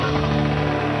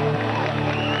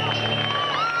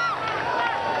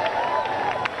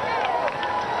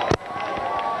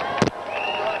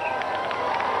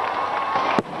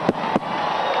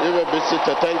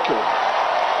seated. Thank you.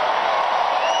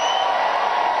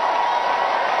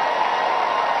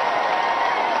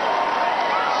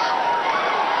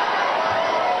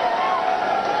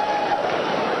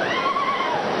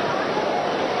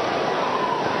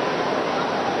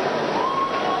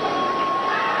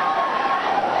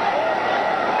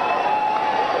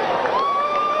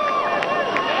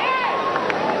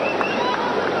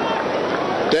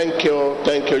 Thank you.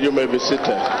 Thank you. You may be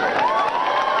seated.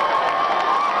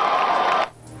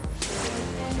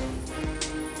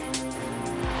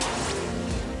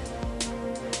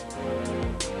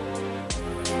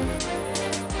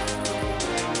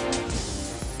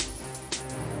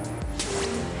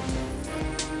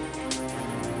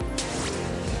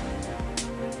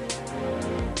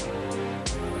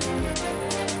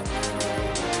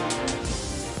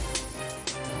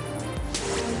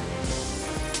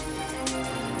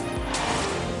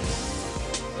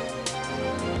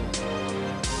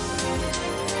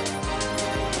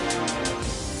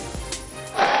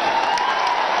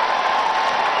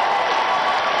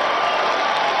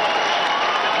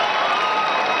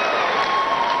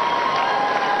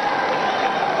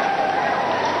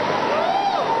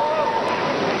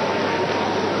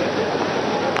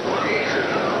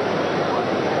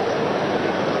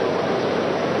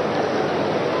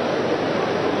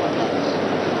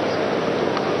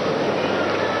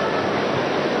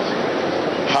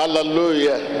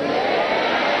 Hallelujah.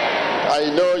 I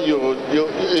know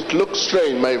it looks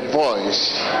strange, my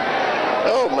voice.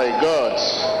 Oh my God.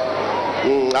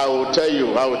 I will tell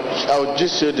you, I will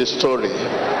just you the story.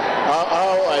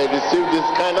 How I received this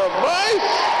kind of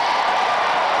voice.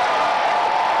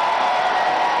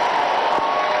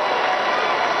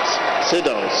 Sit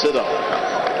down, sit down.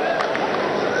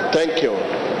 Thank you.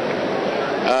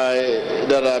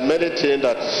 There are many things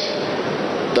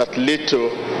that lead to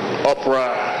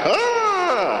opera.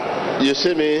 You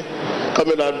see me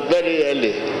coming out very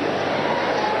early.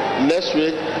 Next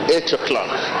week, 8 o'clock.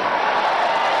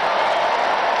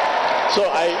 So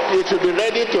it will be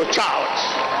ready to shout.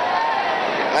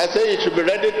 I say it will be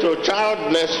ready to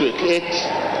shout next week, 8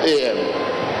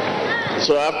 a.m.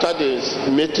 So after this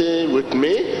meeting with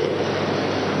me,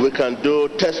 we can do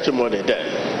testimony then.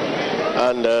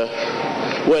 And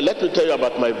well, let me tell you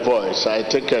about my voice. I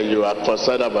think you are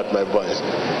concerned about my voice.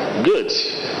 Good.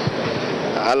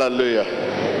 Hallelujah.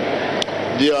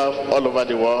 Dear all over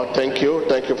the world, thank you.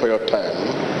 Thank you for your time.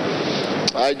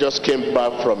 I just came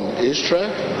back from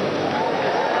Israel.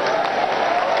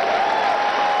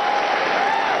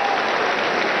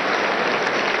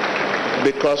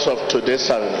 Because of today's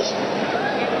service.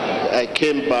 I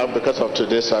came back because of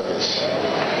today's service.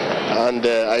 And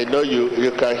I know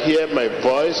you can hear my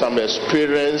voice. I'm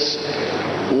experiencing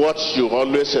what you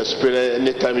always experience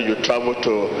anytime you travel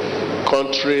to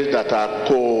countries that are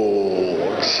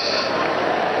cold.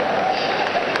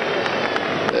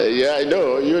 Yeah, I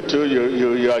know. You too,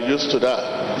 you are used to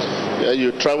that.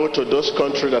 You travel to those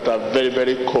countries that are very,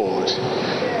 very cold.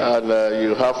 And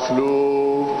you have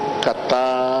flu,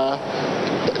 catarrh.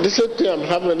 This is the thing I'm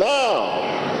having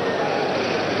now.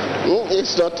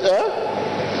 It's not,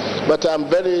 but I'm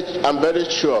very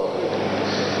sure.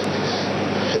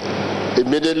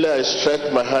 Immediately I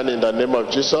stretch my hand in the name of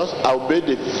Jesus. I'll be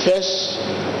the first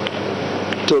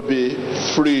to be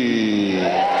free.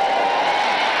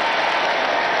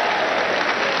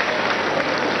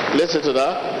 Listen to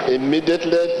that.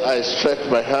 Immediately I stretch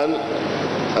my hand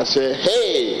and say,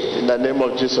 hey, in the name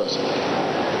of Jesus.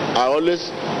 I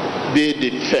always be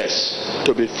the first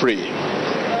to be free,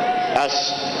 as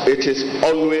it is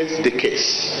always the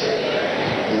case.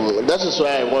 That is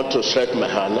why I want to stretch my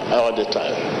hand all the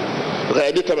time. Because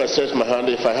every time I stretch my hand,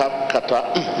 if I have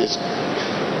catarrh,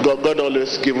 God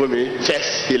always gives me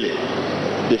first healing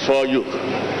before you.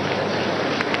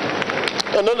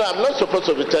 No, I'm not supposed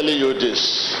to be telling you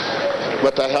this,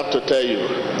 but I have to tell you.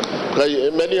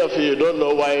 Because many of you don't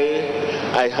know why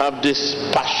I have this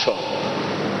passion.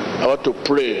 I want to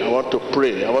pray. I want to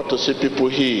pray. I want to see people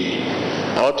healed.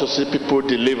 I want to see people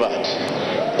delivered,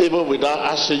 even without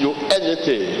asking you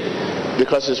anything,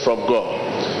 because it's from God.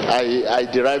 I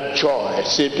derive joy.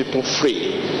 See people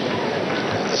free.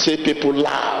 See people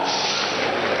laugh.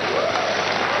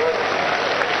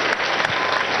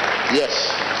 Yes.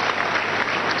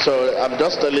 So I'm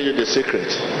just telling you the secret,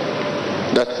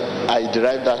 that I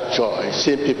derive that joy.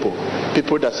 Seeing people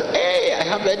that say, hey, I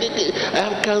have anything, I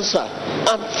have cancer,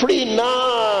 I'm free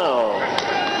now.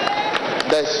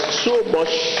 There's so much.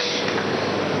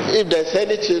 If there's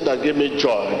anything that gives me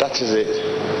joy, that is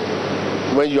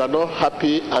it. When you are not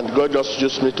happy and God just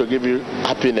used me to give you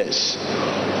happiness,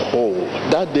 oh,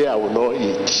 that day I will not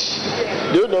eat.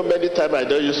 Do you know many times I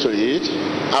don't used to eat?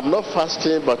 I'm not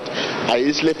fasting, but I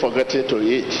easily forgetting to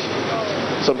eat.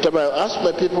 Sometimes I ask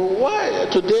my people, why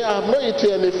today I have not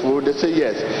eaten any food? They say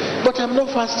yes, but I'm not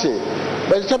fasting.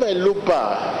 By the time I look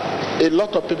back, a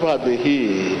lot of people have been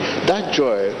healed. That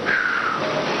joy.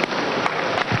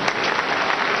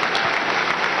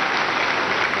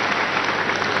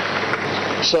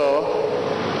 So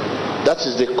that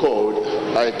is the code.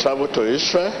 I travel to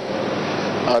Israel,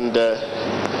 and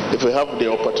if we have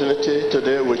the opportunity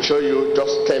today, we'll show you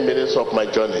just 10 minutes of my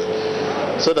journey,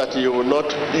 so that you will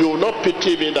not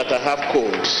pity me that I have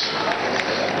colds.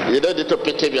 You don't need to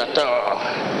pity me at all.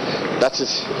 That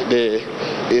is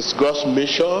it's God's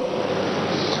mission,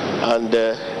 and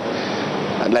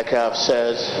like I have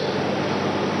said,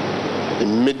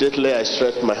 immediately I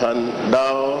stretched my hand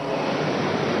down.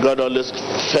 God always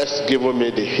first given me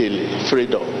the healing,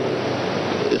 freedom.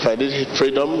 If I need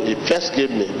freedom, He first give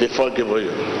me before giving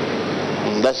you.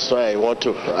 And that's why I want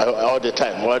to all the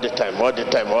time.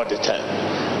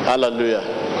 Hallelujah.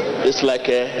 It's like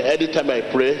anytime I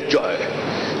pray, joy.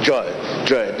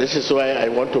 This is why I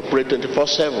want to pray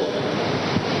 24/7.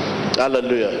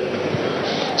 Hallelujah.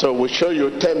 So we show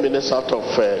you 10 minutes out of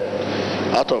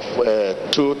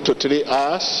 2 to 3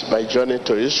 hours my journey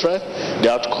to Israel,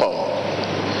 the outcome.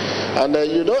 And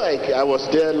I was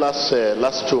there last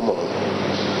 2 months,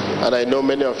 and I know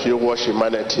many of you watch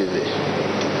Emmanuel TV.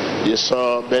 You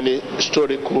saw many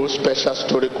special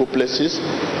historical places,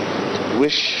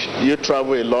 which you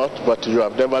travel a lot, but you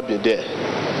have never been there.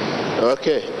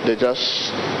 Okay, they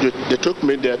took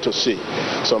me there to see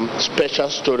some special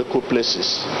historical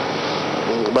places.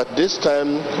 But this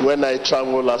time, when I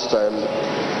traveled last time,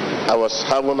 I was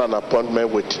having an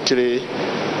appointment with 3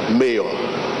 mayors.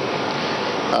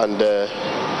 And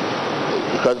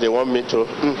because they want me to,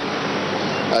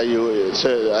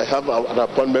 I have an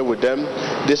appointment with them.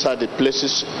 These are the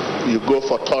places you go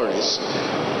for tourists.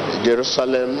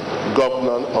 Jerusalem,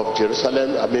 governor of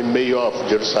Jerusalem, mayor of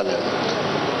Jerusalem.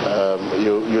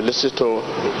 You listen to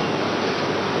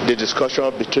the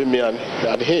discussion between me and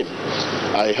him.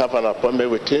 I have an appointment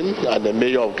with him and the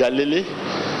mayor of Galilee,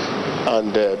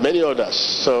 and many others.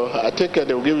 So I think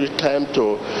they will give you time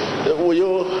to, will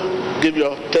you give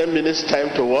your 10 minutes time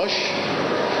to wash?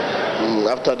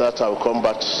 After that I'll come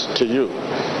back to you.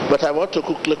 But I want to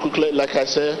quickly, like I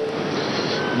said,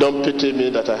 don't pity me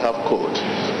that I have cold.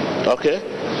 Okay?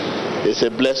 It's a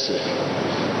blessing.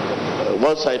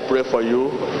 Once I pray for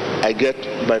you, I get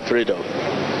my freedom.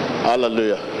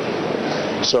 Hallelujah.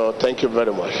 So thank you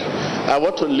very much. I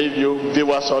want to leave you,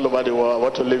 viewers all over the world, I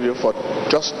want to leave you for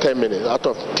just 10 minutes. Out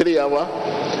of 3 hours,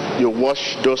 you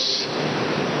watch those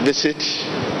visits.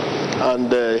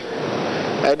 And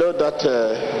I know that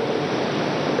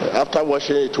after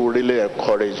watching it will really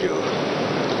encourage you.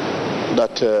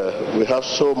 That we have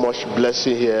so much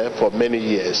blessing here for many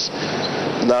years.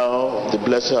 Now the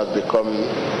blessing has become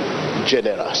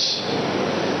generous.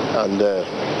 And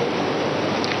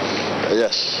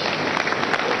yes,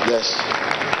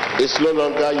 it's no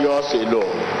longer yours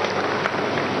alone,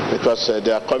 because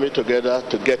they are coming together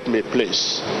to get me a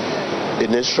place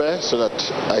in Israel, so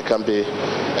that I can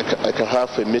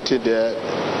have a meeting there,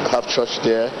 have church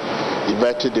there,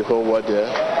 inviting the whole world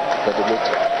there for the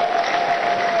meeting.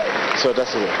 So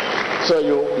that's it. So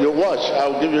you watch.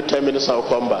 I'll give you 10 minutes. I'll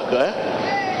come back.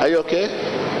 Are you okay?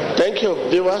 Thank you,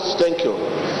 viewers. Thank you.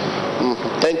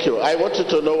 Thank you. I want you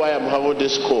to know why I'm having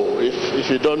this call. If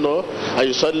you don't know, and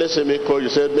you suddenly see me call, you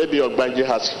said maybe your Banji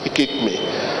has kicked me.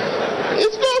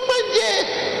 It's not Banji.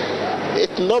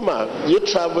 It's normal. You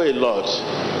travel a lot.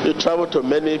 You travel to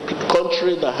many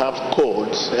countries that have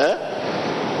colds.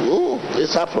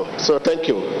 It's happened. So thank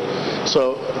you.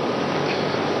 So,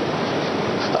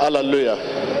 hallelujah.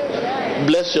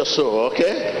 Bless your soul.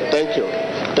 Okay. Thank you.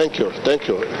 Thank you. Thank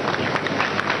you.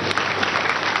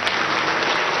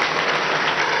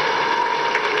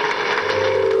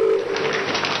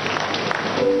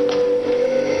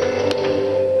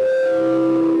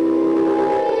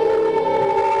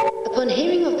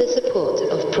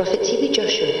 Prophet TB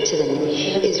Joshua to the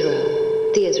nation of Israel,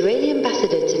 the Israeli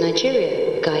ambassador to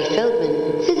Nigeria, Guy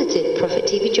Feldman, visited Prophet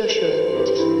TB Joshua.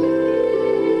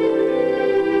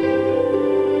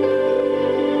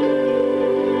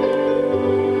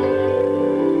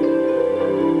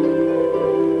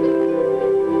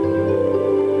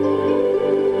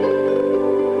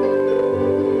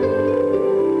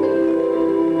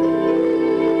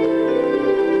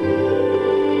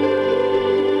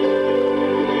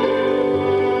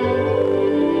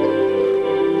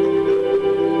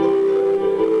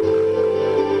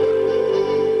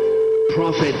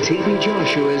 Prophet T.B.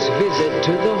 Joshua's visit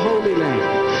to the Holy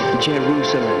Land,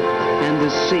 Jerusalem, and the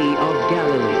Sea of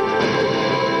Galilee.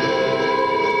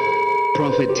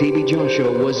 Prophet T.B.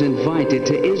 Joshua was invited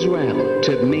to Israel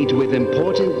to meet with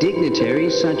important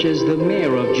dignitaries such as the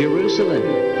mayor of Jerusalem,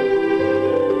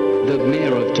 the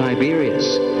mayor of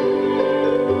Tiberias,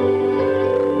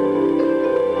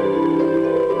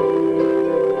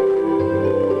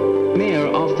 mayor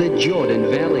of the Jordan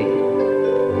Valley,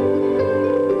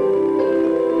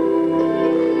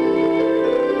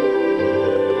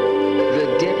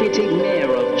 the deputy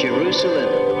mayor of Jerusalem,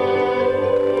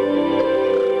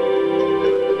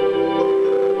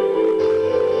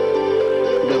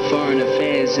 the foreign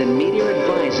affairs and media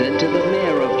advisor to the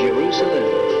mayor of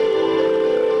Jerusalem,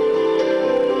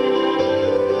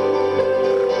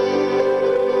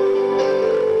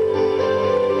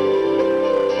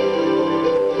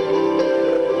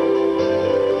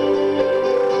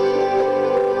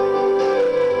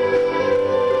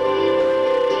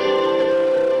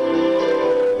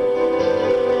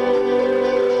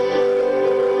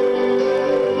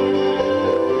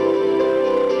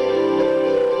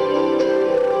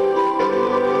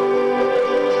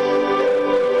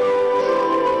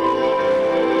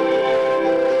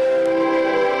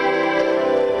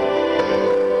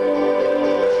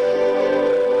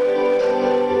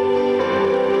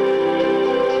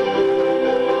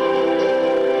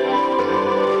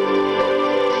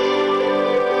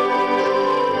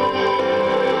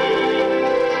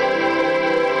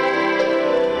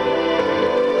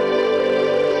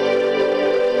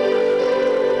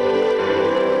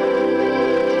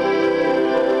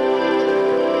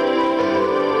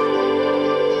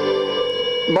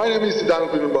 My name is Dan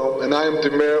Greenbaum, and I am the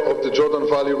mayor of the Jordan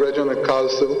Valley Regional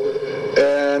Council,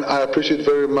 and I appreciate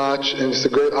very much, and it's a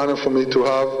great honor for me to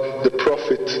have the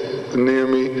Prophet near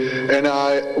me, and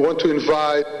I want to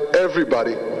invite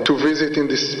everybody to visit in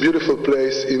this beautiful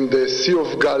place in the Sea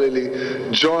of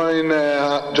Galilee. Join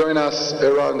us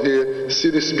around here,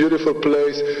 see this beautiful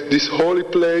place, this holy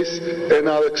place, and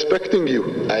I'm expecting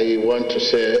you. I want to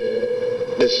say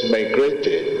this is my great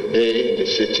day in the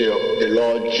city of the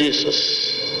Lord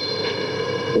Jesus,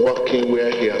 walking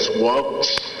where he has walked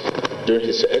during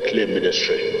his earthly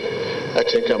ministry. I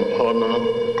think I'm honored.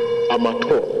 I'm at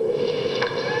home.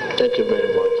 Thank you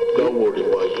very much. God will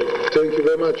reward you. Thank you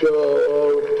very much,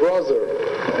 our brother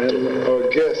and our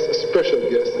guest, a special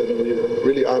guest, and we're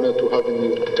really honored to having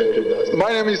you. Thank you, guys.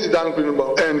 My name is Dan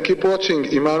Greenbaum, and keep watching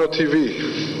Imano TV.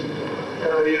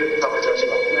 How are you, Prophet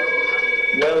Joshua?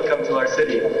 Welcome to our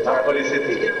city, our holy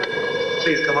city.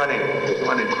 Please come on in. Come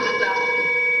on in.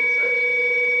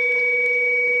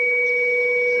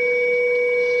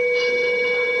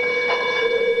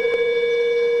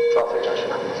 Prophet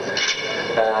Joshua,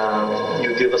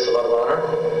 you give us a lot of honor,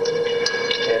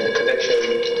 and the connection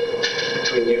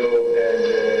between you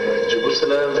and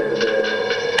Jerusalem and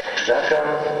Zaka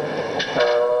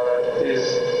is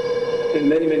in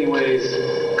many, many ways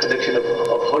a connection of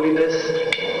holiness,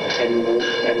 and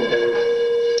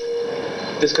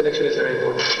this connection is very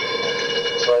important.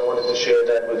 So I wanted to share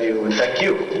that with you, and thank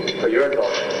you for your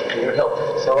involvement and your help.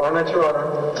 So I'm at your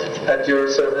honor, at your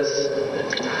service.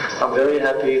 I'm very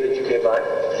happy that you came by.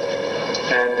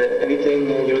 And anything,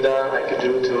 Yuda, I could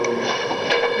do to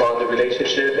bond the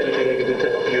relationship, anything I could do to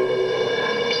help you,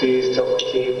 please tell my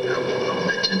team.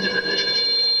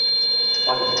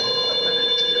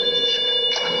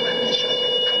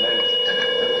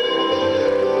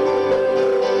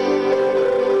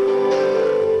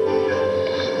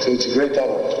 So it's a great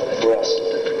honor for us.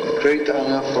 A great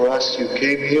honor for us. You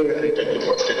came here. Thank you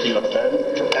for taking your time.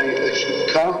 I should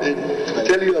come and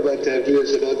tell you about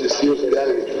Tiberias, about the Sea of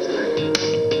Galilee.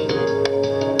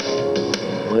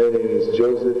 My name is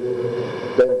Joseph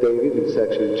Ben David. It's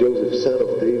actually Joseph, son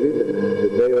of David, and I'm the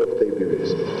mayor of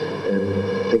Tiberias. And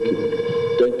thank you.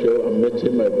 Thank you. I'm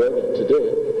meeting my brother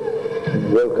today.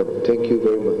 And welcome. Thank you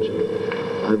very much.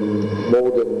 I'm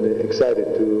more than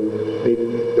excited to meet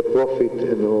the Prophet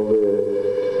and all the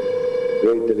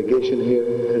great delegation here.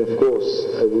 And of course,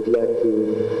 I would like to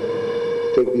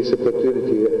take this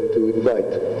opportunity to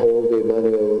invite all the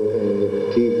Emmanuel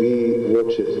TV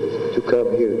watchers to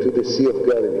come here to the Sea of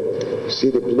Galilee. You see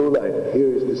the blue line?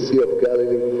 Here is the Sea of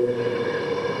Galilee.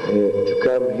 To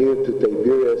come here to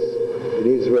Tiberias in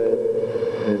Israel,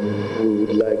 and we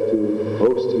would like to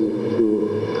host you, to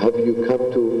have you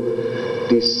come to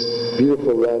this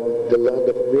beautiful land, the land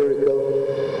of miracle,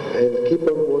 and keep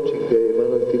on watching the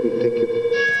Emmanuel TV. Thank you.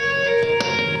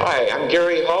 Hi, I'm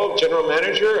Gary Hull, General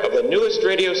Manager of the newest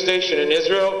radio station in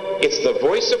Israel. It's the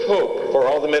voice of hope for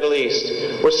all the Middle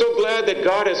East. We're so glad that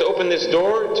God has opened this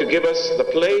door to give us the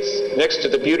place next to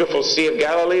the beautiful Sea of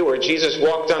Galilee where Jesus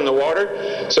walked on the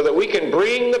water, so that we can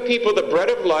bring the people the bread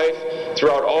of life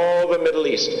throughout all the Middle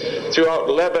East, throughout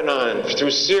Lebanon,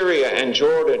 through Syria and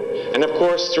Jordan, and of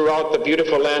course throughout the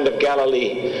beautiful land of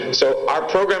Galilee. So our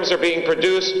programs are being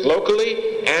produced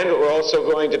locally, and we're also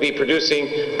going to be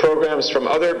producing programs from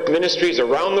other ministries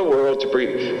around the world to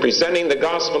be presenting the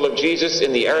gospel of Jesus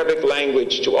in the Arabic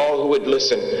language to all who would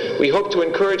listen. We hope to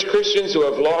encourage Christians who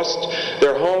have lost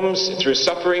their homes through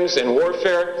sufferings and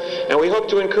warfare, and we hope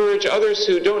to encourage others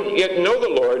who don't yet know the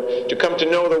Lord to come to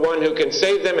know the one who can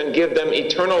save them and give them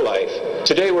eternal life.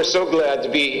 Today we're so glad to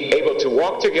be able to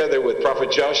walk together with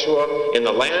Prophet Joshua in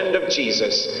the land of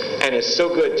Jesus, and it's so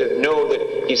good to know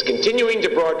that he's continuing to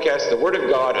broadcast the Word of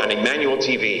God on Emmanuel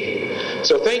TV.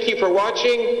 So thank you for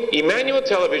watching Emmanuel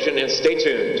Television, and stay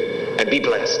tuned and be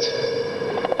blessed.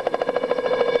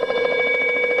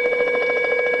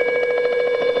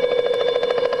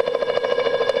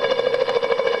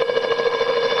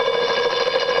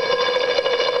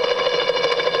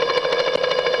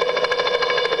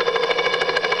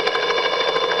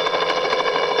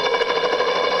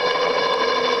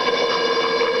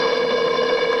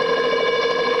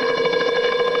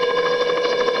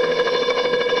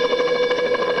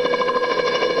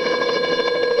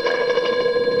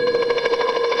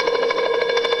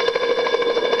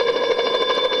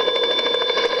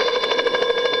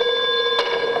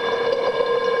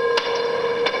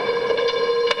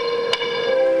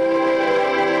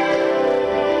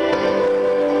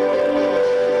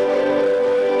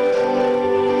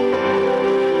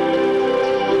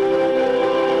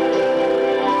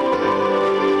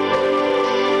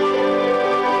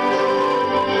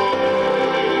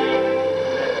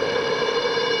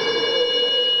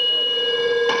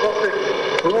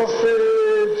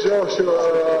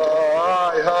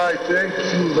 Hi, thank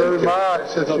you very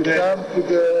much that you come to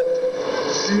the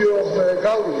Sea of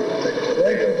Galilee.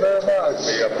 Thank you very much.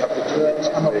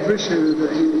 I'm appreciated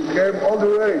that you came all the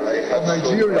way from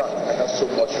Nigeria. I have so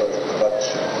much of it.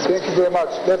 Thank you very much.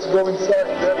 Let's go inside.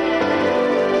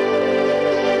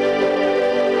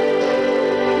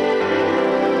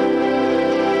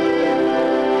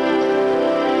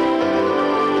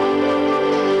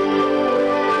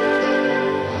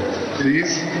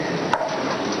 Please.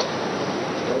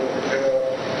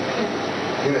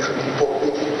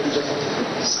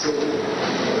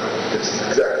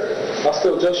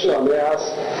 Pastor Joshua, may I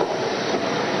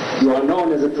ask, you are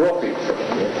known as a prophet.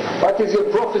 What is your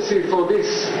prophecy for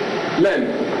this land?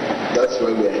 That's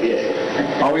why we are here.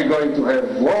 Are we going to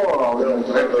have war? Are we going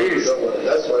to have peace?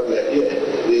 That's why we are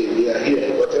here. We are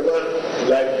here. Whatever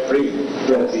life brings,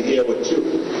 we'll be here with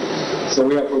you. So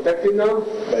we are protected now?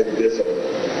 By the grace of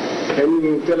God. Can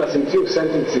you tell us in few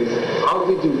sentences, how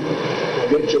did you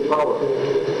get your power?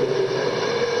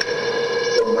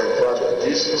 From my brother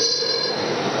Jesus,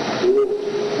 who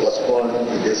was born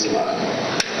in this land.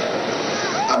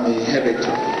 I'm an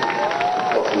inheritor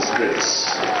of his grace.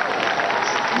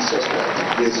 Jesus Christ, the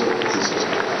grace of Jesus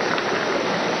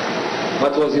Christ.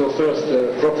 What was your first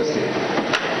prophecy?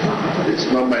 It's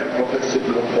not my prophecy,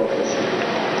 no prophecy.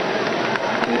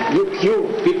 You cure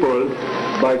people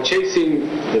by chasing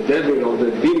the devil or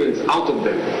the demons out of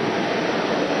them.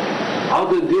 Are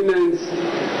the demons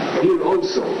here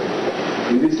also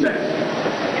in this land?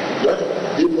 Well,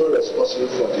 people are responsible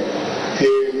for the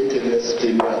pain, illness,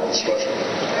 failure, and destruction.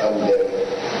 And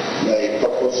my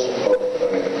purpose of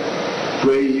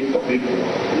praying for people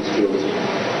is to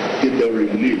give them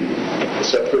relief, to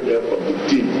separate them from the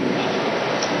demon,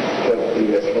 but be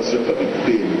responsible for the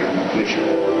pain and affliction.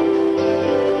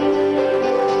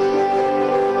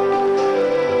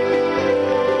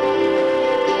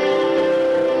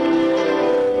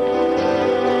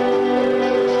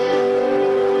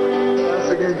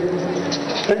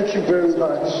 Thank you very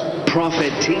much.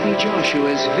 Prophet T.B.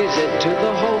 Joshua's visit to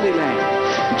the Holy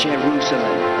Land,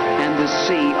 Jerusalem, and the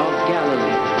Sea of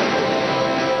Galilee.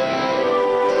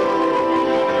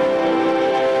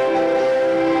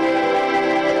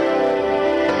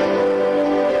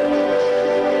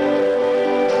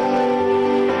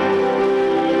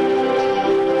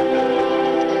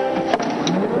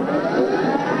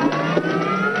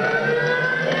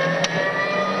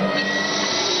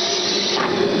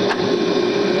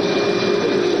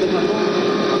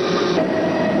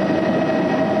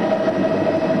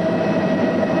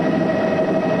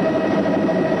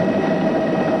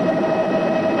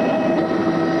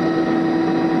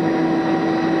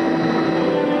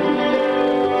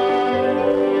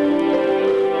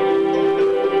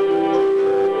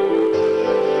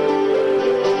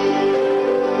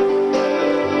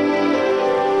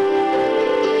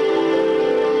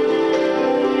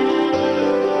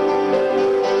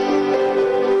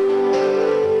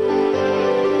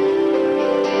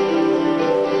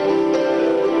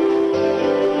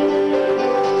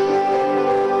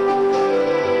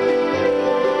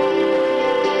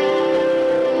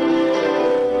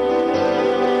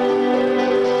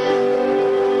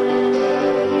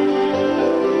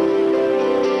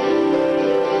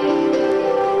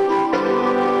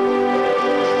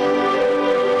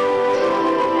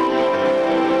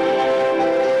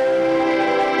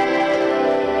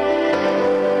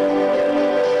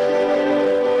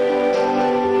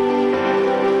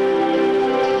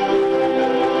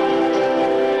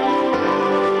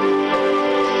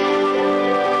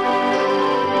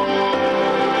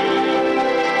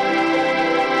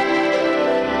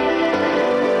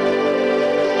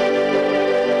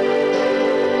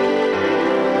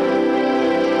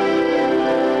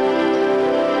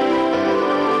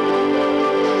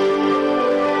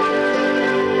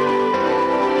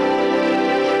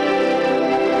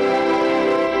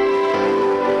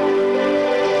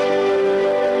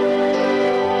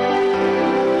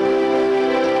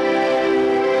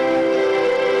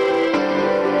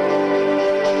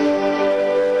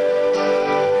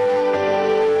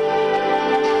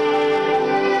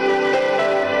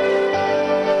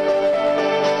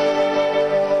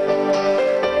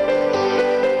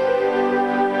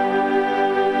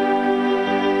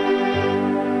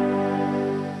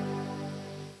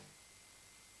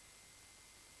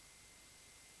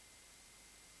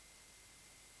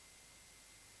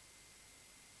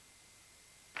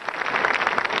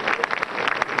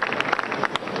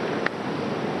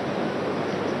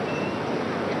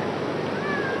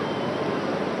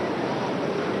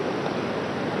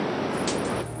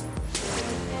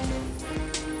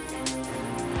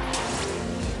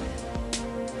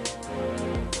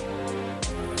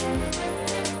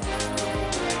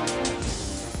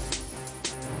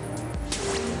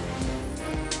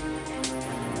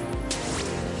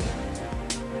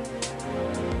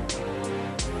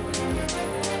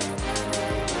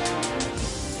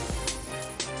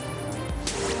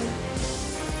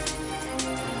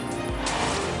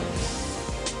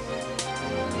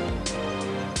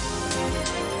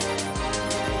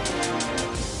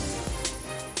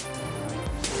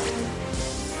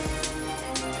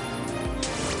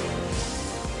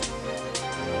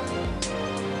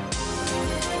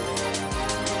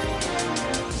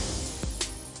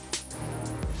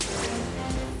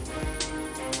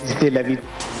 et la vie.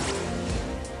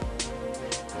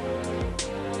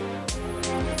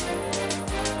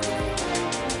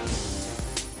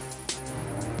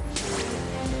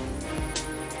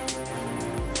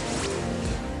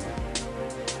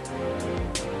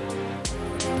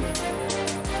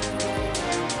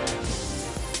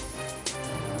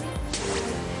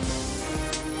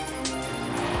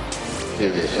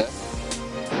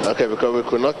 Okay, because we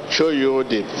could not show you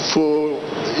the full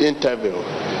interview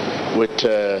with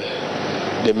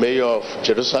the mayor of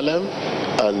Jerusalem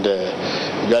and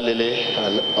Galilee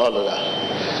and all of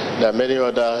that. There are many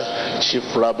other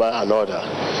chief rabbi and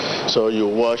others. So you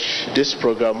watch this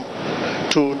program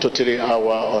 2 to 3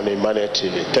 hours on Emmanuel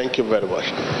TV. Thank you very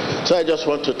much. So I just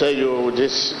want to tell you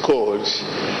these codes.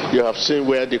 You have seen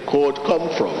where the code come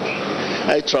from.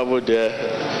 I traveled there,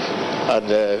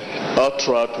 and all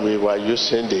throughout we were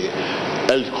using the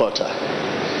helicopter,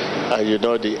 and you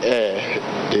know the air,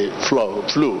 the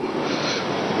flew.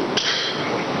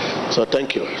 So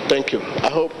thank you.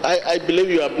 I believe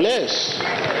you are blessed.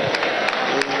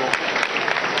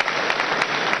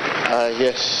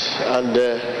 Yes, and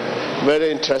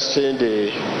very interesting.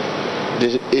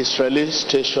 The Israeli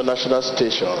station, national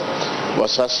station,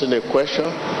 was asking a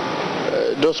question.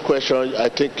 Those questions, I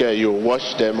think you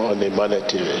watch them on Emmanuel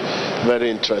TV. Very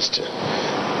interesting.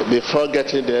 Before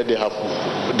getting there, they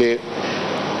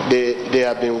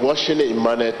have been watching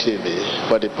Emmanuel TV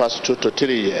for the past 2 to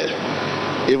 3 years.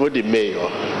 Even the mayor.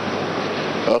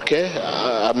 Okay,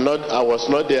 I was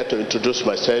not there to introduce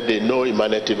myself. They know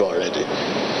Emmanuel TV already.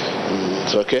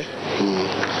 It's okay.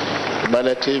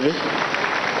 Emmanuel TV.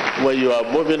 When you are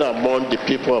moving among the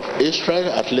people of Israel,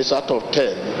 at least out of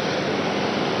 10.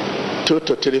 2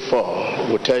 to 3, 4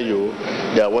 will tell you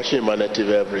they are watching Emmanuel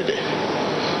TV every day.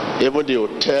 Even the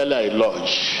hotel I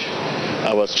lodged,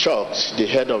 I was shocked. The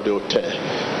head of the hotel,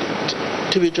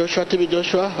 TV Joshua,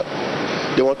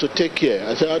 they want to take care.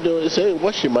 I said, he said,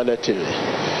 watch Emmanuel TV.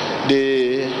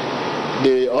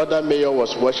 The other mayor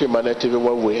was watching Emmanuel TV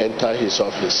when we entered his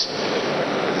office.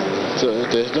 So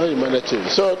there's no Emmanuel TV.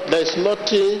 So there's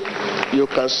nothing you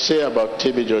can say about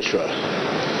TV Joshua.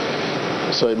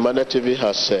 So Emmanuel TV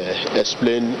has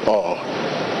explained all.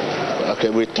 Okay,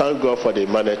 we thank God for the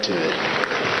Emmanuel TV.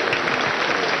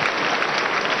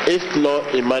 If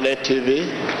not Emmanuel TV,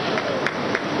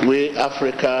 we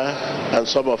Africa and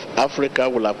some of Africa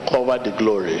will have covered the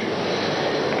glory.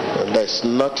 And there's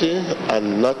nothing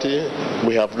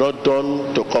we have not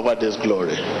done to cover this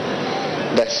glory.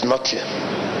 There's nothing.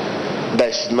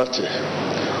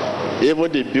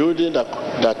 Even the building that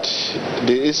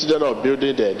the incident of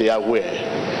building there, they are aware.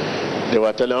 They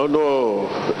were telling, oh no,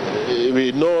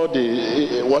 we know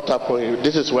what happened.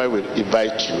 This is why we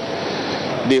invite you.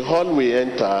 The hall we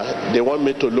enter, they want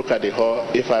me to look at the hall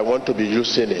if I want to be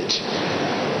using it.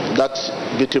 That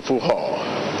beautiful hall,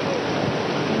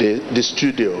 the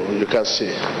studio, you can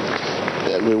see.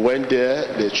 We went there,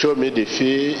 they showed me the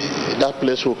fee. That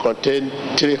place will contain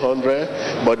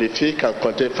 300, but the fee can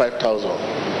contain 5,000.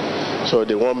 So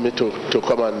they want me to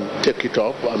come and take it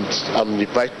up and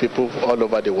invite people all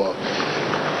over the world.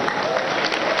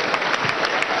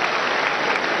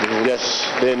 Yes,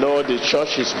 they know the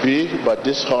church is big, but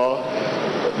this hall,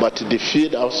 but the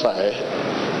field outside,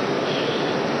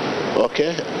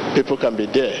 okay, people can be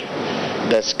there.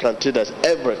 There's canteen, there's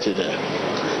everything there.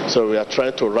 So we are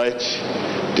trying to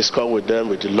discuss with them,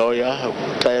 with the lawyer,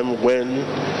 time when,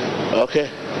 okay.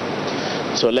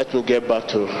 So let me get back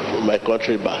to my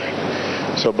country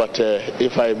back. So, but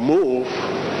if I move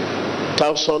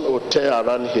 1,000 hotels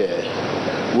around here,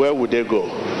 where would they go?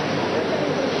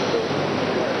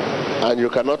 And you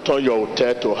cannot turn your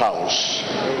hotel to house.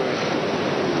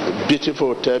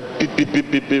 Beautiful hotel,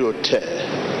 big hotel.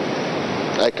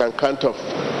 I can count of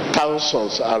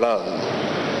thousands around,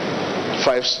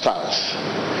 5 stars.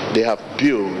 They have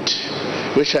built,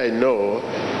 which I know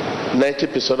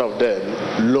 90% of them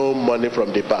loan money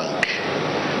from the bank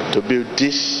to build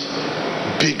this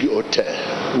big hotel.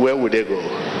 Where would they go?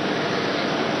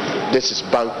 This is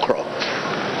bankrupt.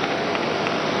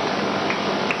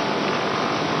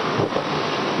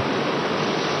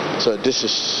 So this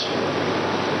is,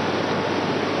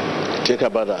 think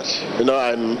about that. You know,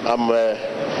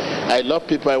 I love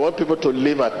people. I want people to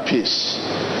live at peace.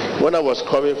 When I was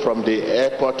coming from the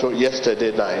airport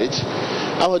yesterday night,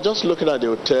 I was just looking at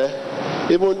the hotel.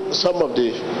 Even some of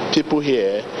the people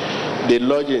here, they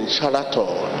lodge in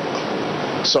Sheraton.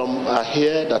 Some are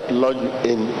here that lodge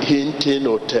in Hilton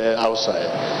Hotel outside.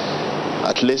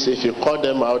 At least if you call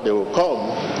them out, they will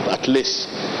come. At least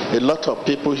a lot of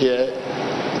people here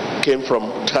came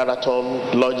from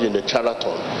Sheraton, lodged in the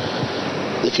Sheraton.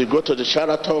 If you go to the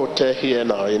Sheraton Hotel here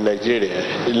now in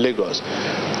Nigeria, in Lagos,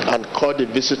 and call the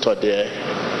visitor there,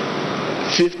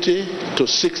 50 to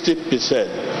 60%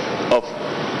 of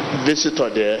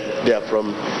visitors there,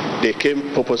 they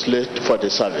came purposely for the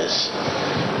service.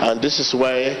 And this is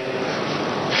why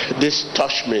this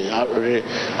touched me,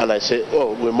 and I say,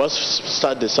 oh, we must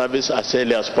start the service as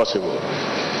early as possible.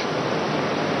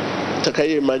 So can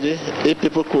you imagine if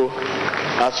people could,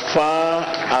 as far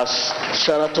as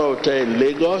Sheraton Hotel in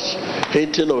Lagos,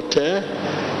 Hilton Hotel,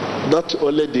 not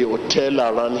only the hotel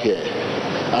around here,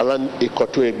 around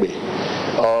Ikotuegbe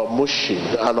or Mushi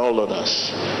and all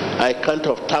others, I count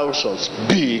of thousands,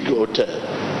 big hotel.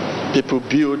 People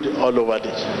build all over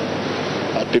this,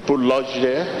 and people lodge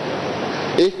there.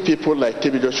 If people like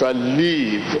TB Joshua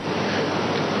leave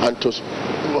and to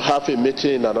have a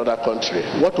meeting in another country,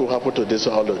 what will happen to this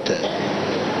whole hotel?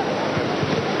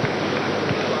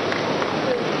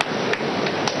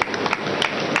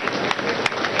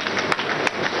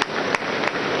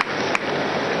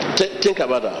 Think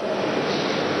about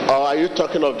that. Or are you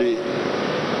talking of the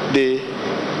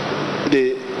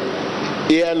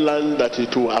airline that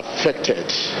it will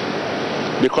affected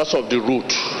because of the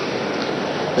route?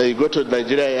 You go to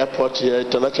Nigeria airport here,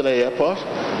 international airport,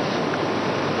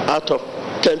 out of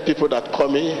 10 people that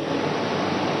come in,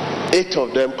 8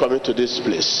 of them coming to this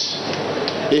place.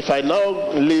 If I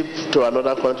now leave to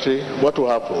another country, what will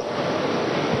happen?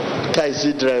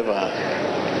 Taxi driver.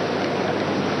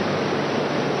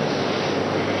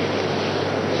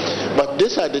 But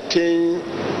these are the things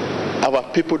our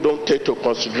people don't take into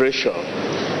consideration,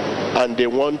 and they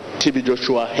want TB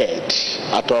Joshua head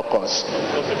at all costs,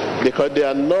 because they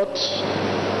are not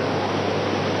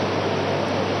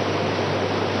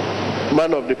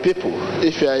man of the people.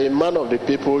 If you are a man of the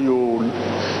people,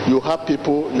 you have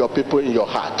people, your people in your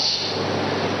heart.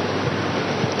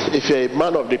 If you are a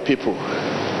man of the people,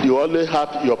 you always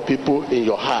have your people in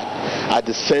your heart, at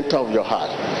the center of your heart.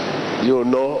 You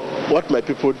know what my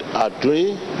people are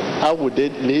doing, how would they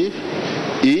live,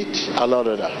 eat, and all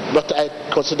of that. But I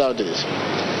consider this.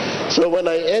 So when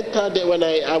I entered, when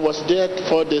I was there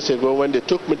 4 days ago, when they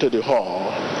took me to the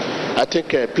hall, I think,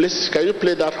 please, can you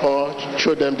play that hall?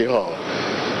 Show them the hall.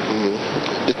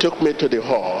 They took me to the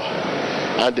hall,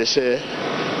 and they say,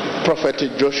 Prophet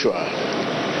Joshua,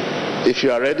 if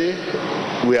you are ready,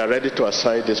 we are ready to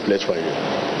assign this place for you,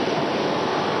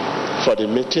 for the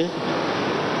meeting.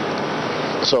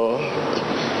 So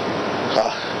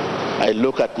I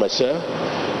look at myself,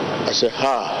 I say,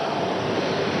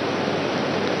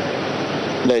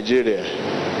 Nigeria,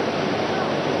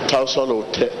 thousands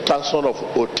of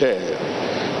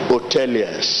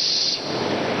hoteliers,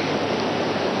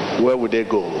 where would they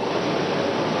go?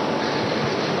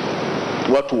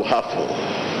 What will happen?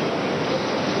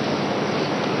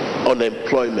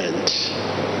 Unemployment,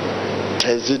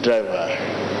 taxi driver.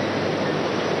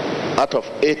 Out of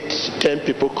 10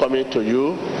 people coming to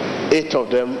you, 8 of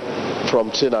them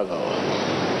from synagogue.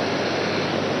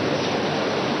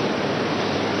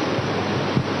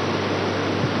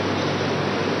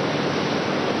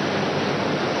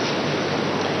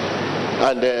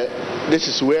 And this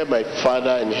is where my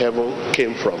Father in heaven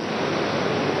came from.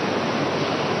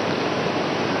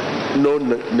 No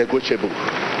negotiable.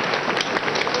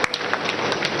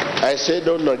 I say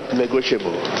no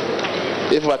negotiable.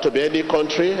 If I were to be any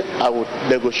country, I would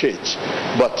negotiate.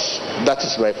 But that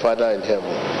is my Father in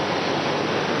heaven.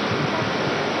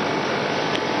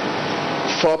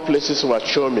 4 places were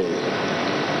shown me.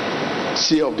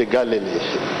 Sea of the Galilee,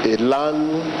 a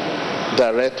land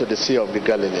direct to the Sea of the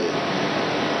Galilee.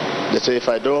 They say, if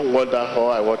I don't want that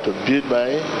hall, I want to build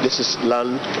this is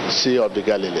land, Sea of the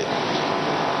Galilee.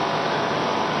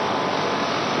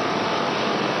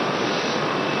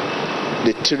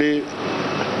 The 3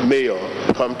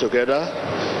 mayors come together.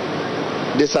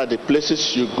 These are the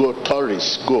places you go,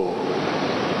 tourists go.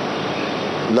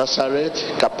 Nazareth,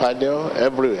 Capernaum,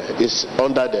 everywhere is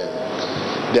under them.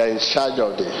 They are in charge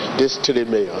of these 3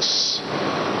 mayors.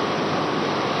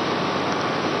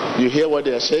 You hear what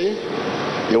they are saying?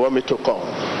 They want me to come.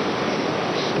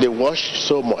 They wash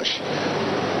so much.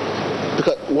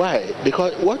 Because why?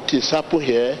 Because what is happening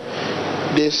here,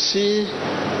 they see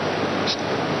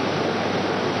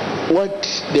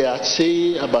what they are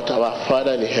saying about our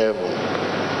Father in heaven.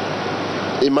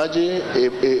 Imagine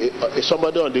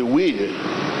somebody on the wheel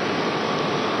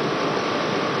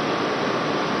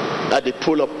at the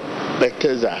pool of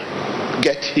Bethesda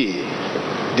get healed.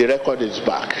 The record is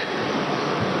back.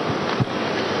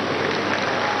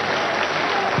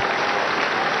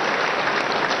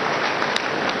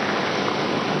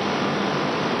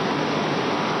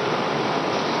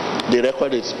 The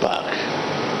record is back.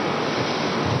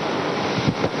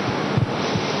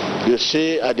 You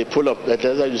see at the pool of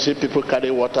Bethesda, you see people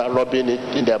carry water, rubbing it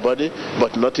in their body,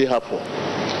 but nothing happened.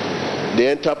 They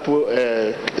enter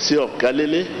Sea of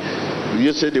Galilee,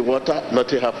 you see the water,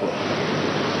 nothing happened.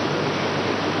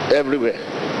 Everywhere.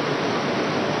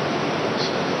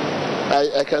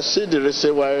 I can see the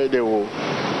reason why they will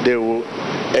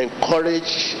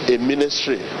encourage a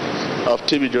ministry of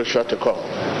TB Joshua to come.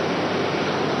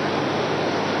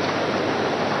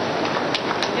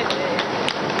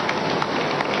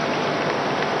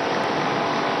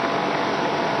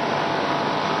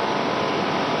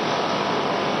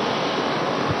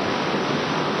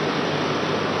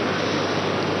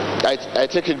 I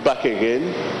take it back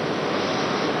again.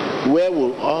 Where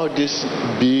will all these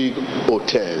big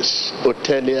hotels,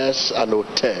 hoteliers and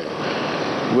hotel,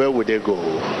 where would they go?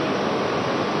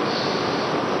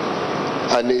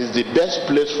 And it's the best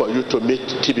place for you to meet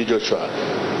TB Joshua,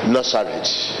 Nazareth,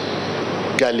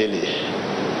 Galilee.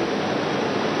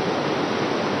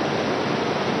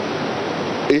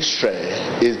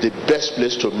 Israel is the best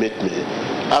place to meet me.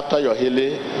 After your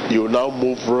healing, you now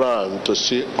move around to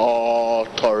see all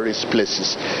tourist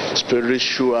places,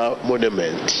 spiritual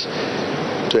monuments,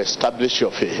 to establish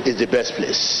your faith. It's the best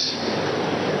place.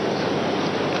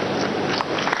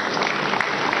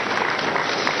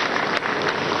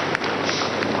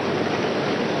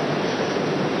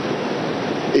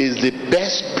 It's the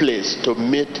best place to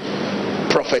meet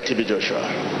Prophet TB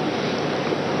Joshua.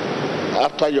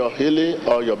 After your healing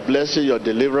or your blessing, your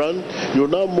deliverance, you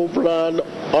now move around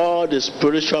all the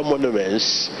spiritual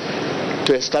monuments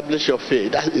to establish your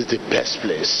faith. That is the best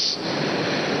place.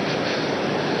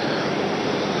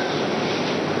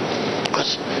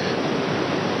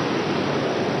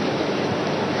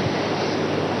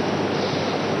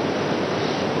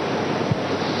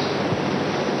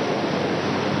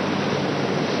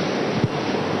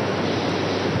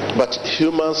 But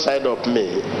human side of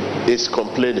me is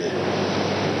complaining.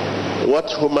 What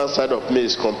human side of me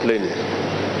is complaining?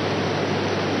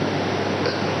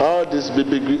 All this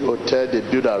big hotel they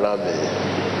build around me,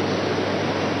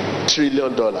 $1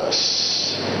 trillion,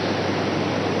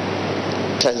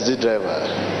 taxi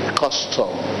driver, custom,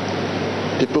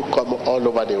 people come all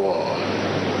over the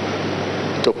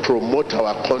world to promote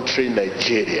our country,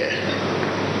 Nigeria.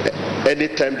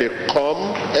 Anytime they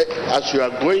come, as you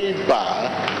are going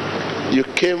back, you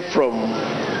came from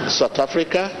South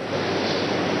Africa.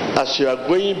 As you are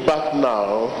going back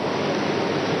now,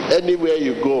 anywhere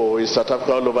you go in South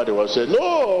Africa, all over the world, say,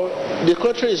 no, the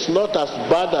country is not as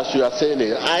bad as you are saying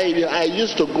it. I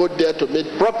used to go there to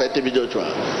meet Prophet TB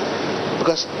Joshua.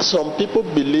 Because some people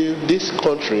believe this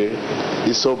country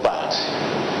is so bad.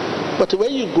 But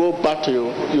when you go back to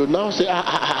you now say,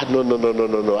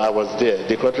 no, I was there.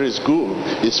 The country is good.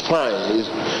 It's fine.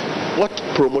 What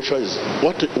promotion is,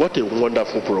 what a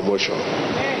wonderful promotion.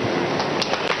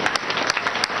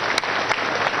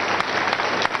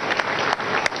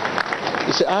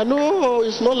 You say, no,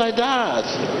 it's not like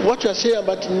that. What you are saying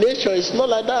about nature is not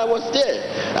like that. I was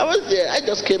there. I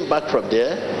just came back from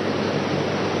there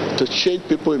to change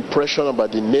people's impression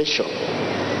about the nation.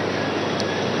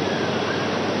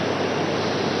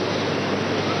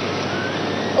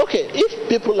 Okay, if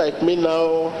people like me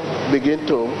now begin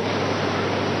to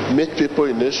meet people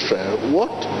in Israel,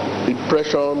 what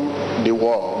impression the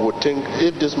world would think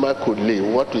if this man could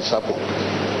live, what will happen?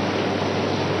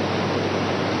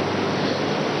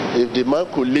 If the man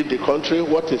could leave the country,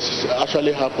 what is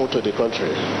actually happened to the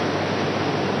country?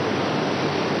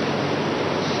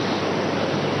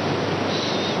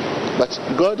 But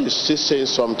God is still saying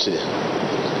something.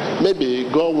 Maybe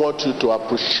God wants you to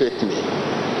appreciate me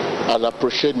and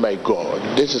appreciate my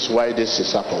God. This is why this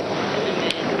is happening.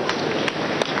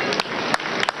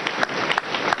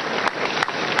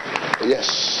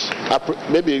 Yes.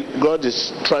 Maybe God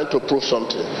is trying to prove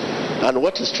something. And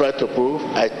what he's trying to prove,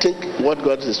 I think what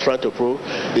God is trying to prove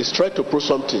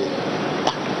something.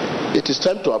 It is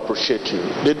time to appreciate you.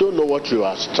 They don't know what you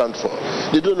are stand for.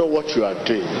 They don't know what you are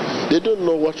doing. They don't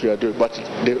know what you are doing. But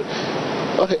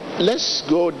okay, let's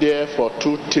go there for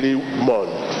 2-3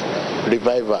 months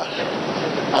revival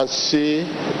and see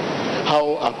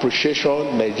how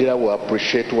appreciation Nigeria will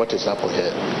appreciate what is happening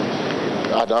here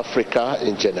and Africa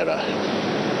in general.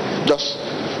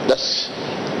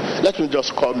 Let me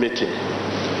just call meeting.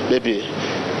 Maybe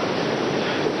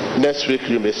next week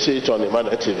you may see it on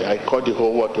Emmanuel TV. I call the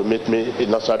whole world to meet me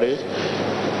in Nazareth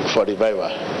for revival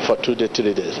for 2 days,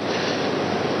 3 days.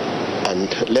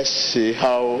 And let's see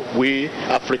how we,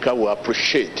 Africa, will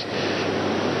appreciate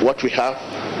what we have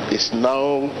is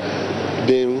now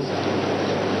being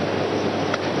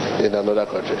in another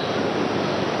country.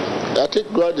 I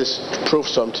think God has proved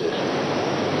something.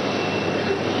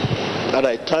 And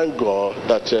I thank God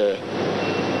that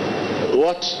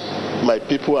what my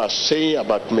people are saying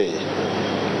about me,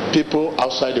 people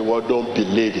outside the world don't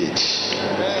believe it.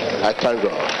 I thank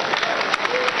God.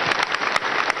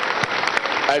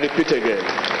 I repeat again,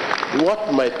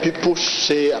 what my people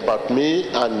say about me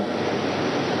and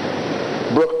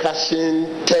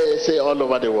broadcasting, say all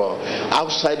over the world,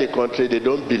 outside the country, they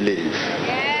don't believe.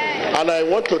 And I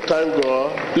want to thank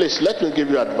God. Please, let me give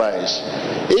you advice.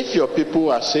 If your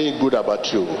people are saying good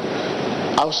about you,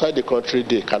 outside the country,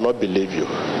 they cannot believe you.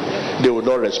 They will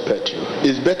not respect you.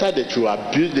 It's better that you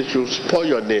abuse, that you spoil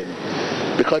your name.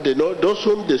 Because they know those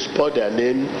whom they spoil their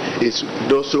name is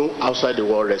those who outside the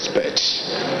world respect.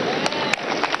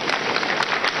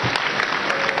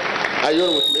 Are you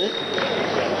with me?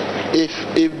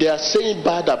 If they are saying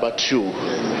bad about you,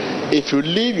 if you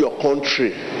leave your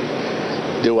country,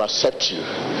 they will accept you.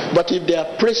 But if they are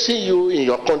praising you in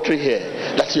your country here,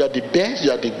 that you are the best, you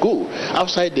are the good,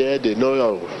 outside there they know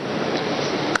you.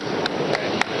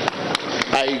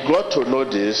 I got to know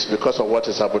this because of what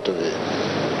has happened to me.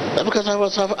 Because I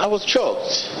was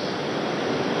shocked.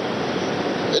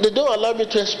 They don't allow me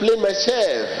to explain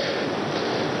myself.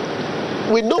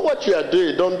 We know what you are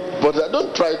doing,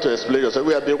 don't try to explain yourself.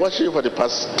 We have been watching you for the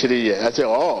past 3 years. I said,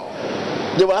 oh.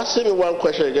 They were asking me one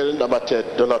question again about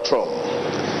Donald Trump.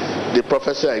 The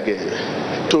prophecy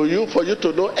again. For you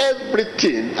to know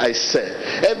everything I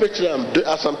said, everything I'm doing,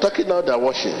 as I'm talking now, they're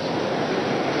watching.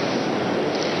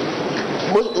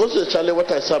 Most especially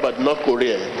what I said about North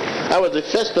Korea. I was the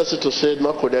first person to say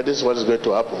North Korea, this is what is going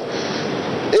to happen.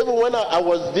 Even when I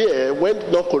was there, when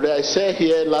North Korea, I said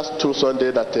here last 2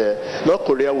 Sundays that North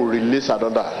Korea will release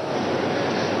another.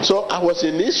 So I was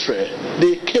in Israel.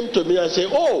 They came to me and said,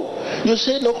 oh, you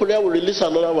say North Korea will release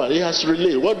another one. It has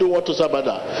released. What do you want to say about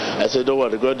that? I said, don't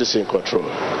worry, God is in control.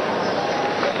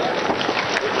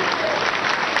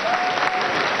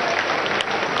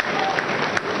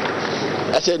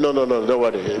 I said, no, don't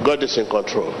worry. God is in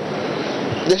control.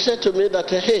 They said to me that,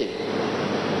 hey,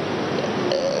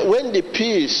 when the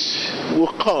peace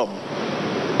will come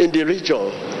in the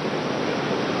region,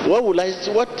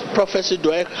 what prophecy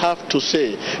do I have to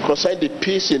say concerning the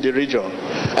peace in the region?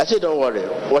 I said, don't worry.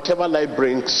 Whatever life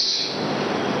brings,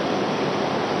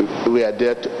 we are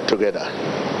there together.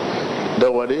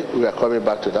 Don't worry, we are coming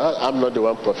back to that. I'm not the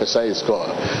one prophesying, it's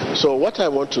God. So what I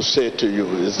want to say to you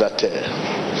is that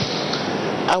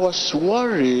I was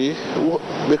worried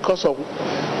because of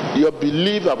your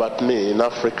belief about me in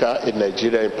Africa, in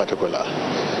Nigeria in particular.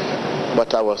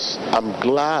 But I'm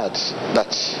glad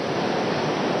that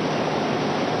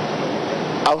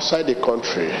outside the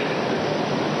country,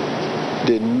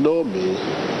 they know me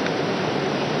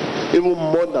even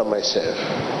more than myself.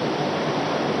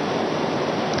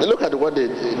 Look at what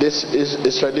this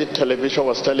Israeli television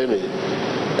was telling me.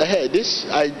 Hey, this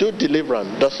I do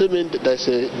deliverance. Does it mean that there's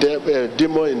a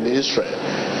demon in Israel?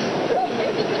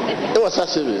 It was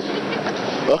asking me.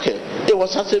 Okay. It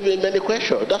was asking me many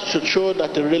questions. That should show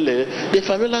that really they're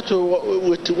familiar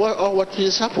with what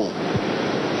is happening.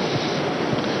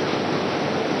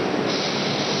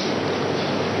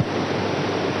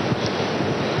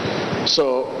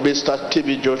 So, Mr.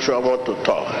 TB Joshua, I want to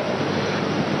talk.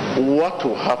 What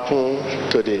will happen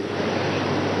to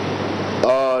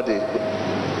all the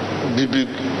big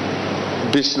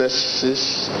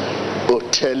businesses,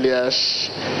 hoteliers,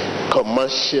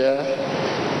 commercial,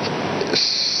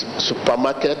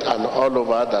 supermarket, and all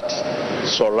over that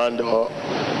surround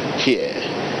here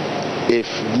if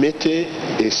meeting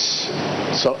is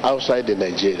outside the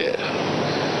Nigeria?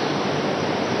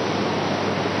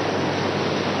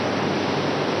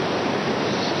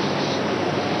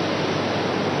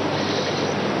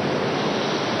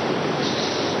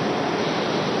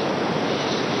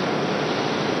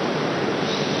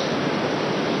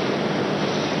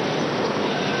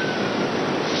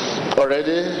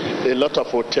 Already, a lot of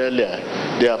hoteliers,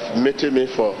 they have meeting me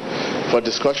for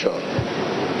discussion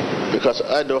because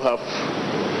I don't have.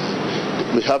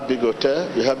 We have big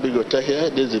hotel. We have big hotel here.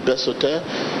 This is the best hotel.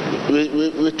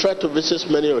 We try to visit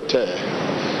many hotels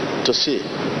to see.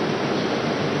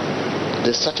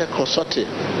 They started consulting.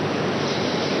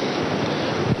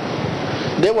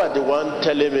 They were the one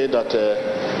telling me that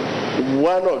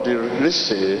one of the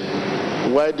reasons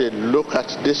why they look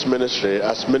at this ministry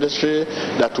as ministry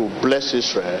that will bless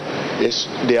Israel is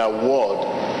the award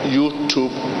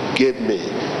YouTube gave me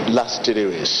last 3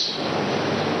 weeks.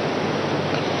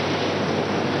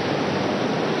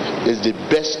 It's the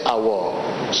best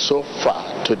award so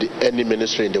far to any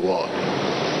ministry in the world.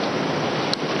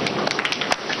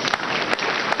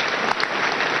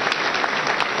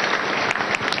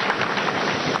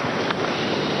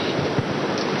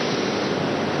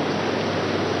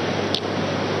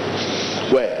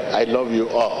 I love you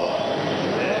all.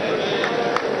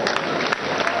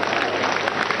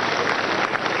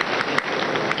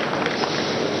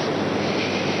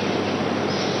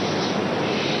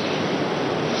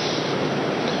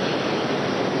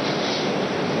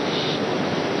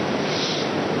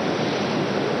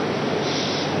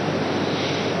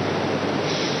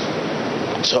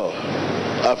 So,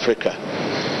 Africa.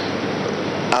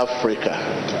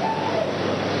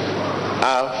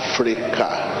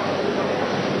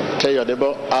 Tell your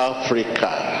neighbor, Africa.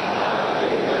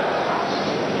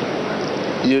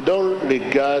 You don't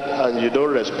regard and you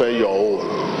don't respect your own.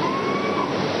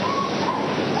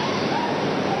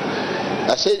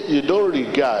 I said you don't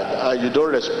regard and you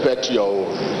don't respect your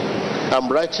own. I'm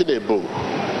writing a book.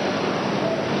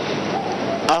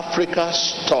 Africa,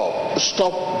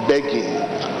 stop begging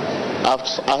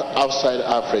outside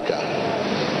Africa.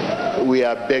 We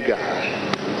are beggars.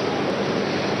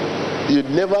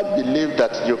 You'd never believe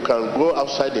that you can go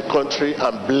outside the country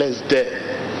and bless them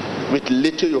with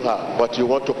little you have, but you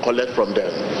want to collect from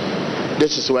them.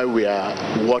 This is why we are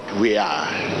what we are,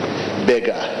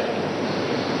 beggar.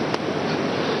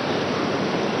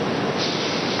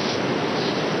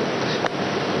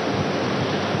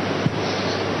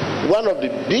 One of the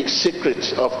big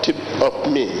secrets of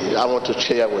me, I want to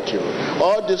share with you.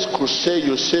 All this crusade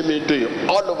you see me doing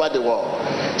all over the world,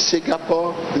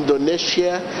 Singapore,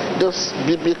 Indonesia, those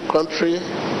big countries,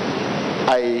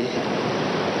 I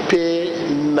pay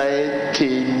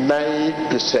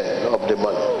 99% of the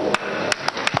money.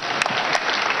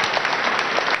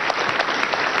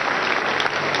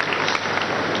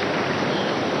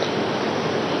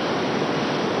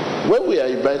 When we are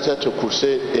invited to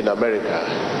crusade in America,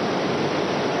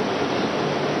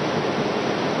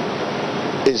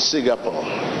 in Singapore,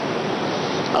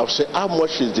 I'll say, how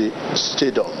much is the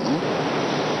stadium?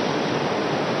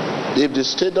 If the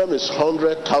stadium is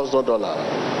 $100,000,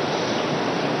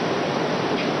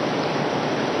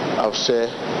 I'll say,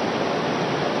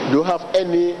 do you have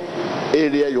any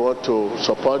area you want to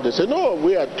support? They say, no,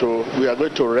 we are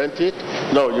going to rent it.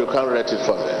 No, you can't rent it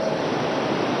from them.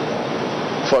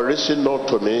 For reason known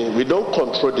to me, we don't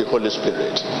control the Holy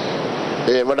Spirit.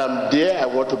 When I'm there, I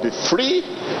want to be free.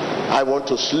 I want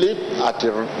to sleep at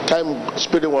the time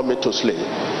Spirit want me to sleep.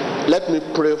 Let me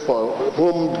pray for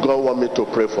whom God want me to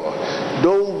pray for.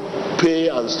 Don't pay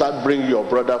and start bringing your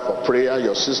brother for prayer,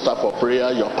 your sister for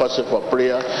prayer, your cousin for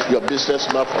prayer, your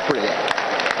businessman for prayer.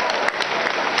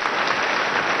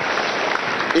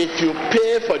 If you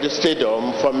pay for the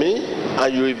stadium for me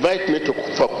and you invite me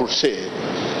for crusade,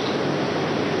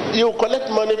 you collect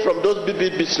money from those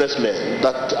big businessmen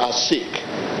that are sick,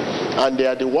 and they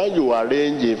are the one you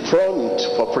arrange in front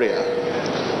for prayer.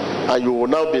 And you will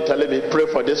now be telling me, pray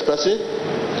for this person.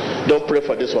 Don't pray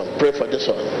for this one. Pray for this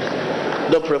one.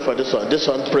 Don't pray for this one. This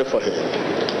one, pray for him.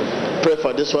 Pray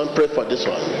for this one. Pray for this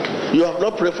one. You have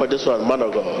not prayed for this one, man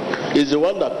of God. He's the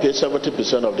one that pays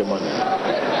 70% of the money.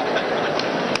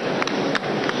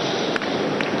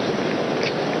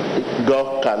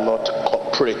 God cannot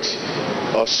cooperate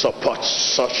or support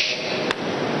such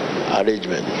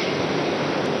arrangement.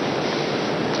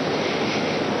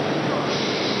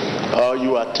 Or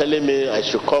you are telling me I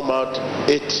should come out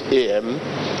 8 a.m.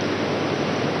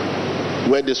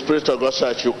 when the Spirit of God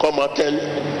says I should come out 10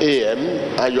 a.m.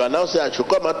 and you are now saying I should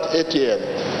come out 8 a.m.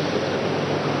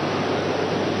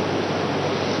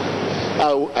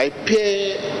 I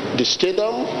pay the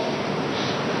stadium.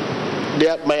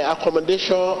 My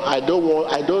accommodation, I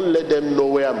don't let them know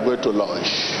where I'm going to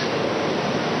lunch.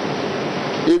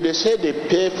 If they say they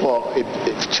pay for a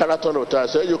Sheraton hotel, I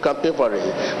say you can pay for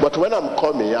it. But when I'm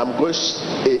coming, I'm going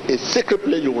a secret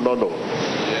place you will not know.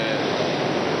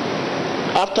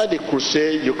 After the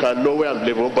crusade, you can know where I'm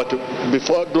living, but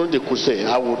before doing the crusade,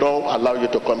 I will not allow you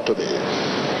to come to me.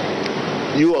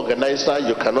 You organizer,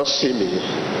 you cannot see me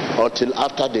until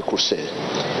after the crusade.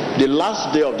 The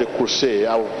last day of the crusade,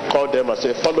 I will call them and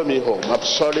say, follow me home. I'm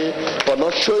sorry for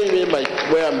not showing me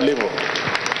where I'm living.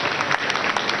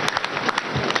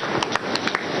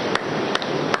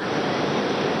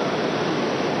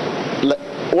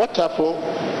 What happened?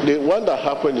 The one that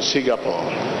happened in Singapore,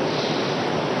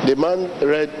 the man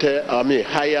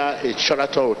hire a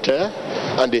Sheraton hotel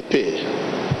and they pay.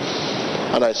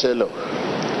 And I say, look,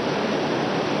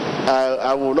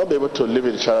 I will not be able to live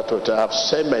in Sheraton hotel. I have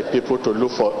sent my people to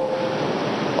look for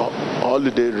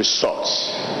holiday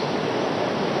resorts,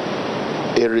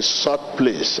 a resort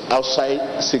place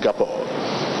outside Singapore,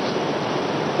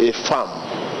 a farm.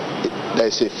 There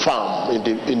is a farm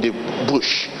in the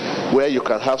bush where you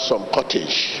can have some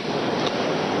cottage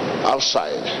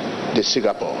outside the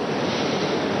Singapore.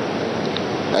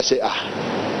 I say,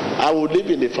 I will live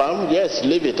in the farm. Yes,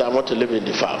 leave it. I want to live in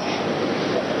the farm.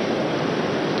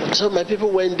 So my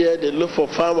people went there. They looked for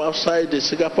farm outside the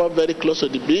Singapore, very close to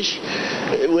the beach,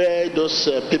 where those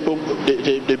people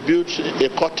they built a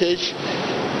cottage.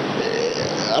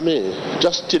 I mean,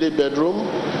 just 3 bedroom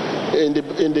in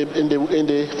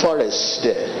the forest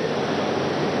there.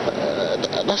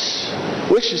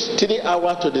 Which is 3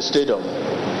 hours to the stadium.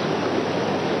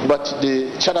 But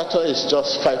the Sheraton is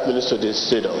just 5 minutes to the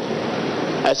stadium.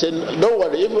 I said, don't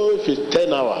worry, even if it's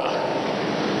 10 hours,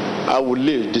 I will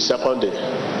leave the second day.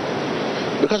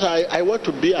 Because I want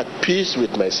to be at peace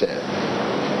with myself.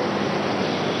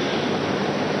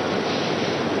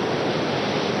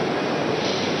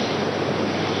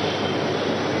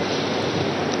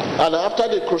 And after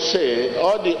the crusade,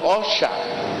 all the usher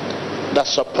that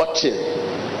supporting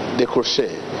the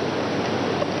crusade.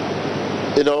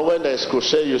 You know, when there's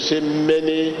crusade, you see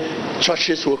many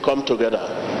churches will come together.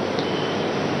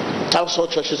 Thousands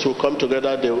of churches will come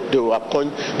together. They will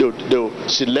appoint, they will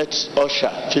select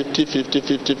usher, 50.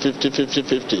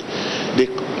 The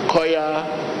choir,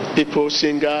 people,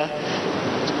 singer,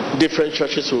 different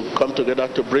churches will come together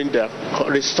to bring their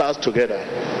choristers together.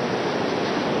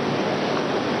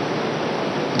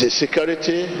 The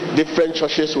security, different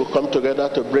churches will come together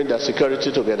to bring their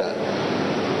security together.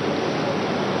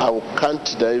 I will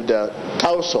count them, if there are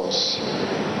thousands.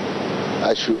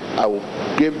 I will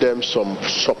give them some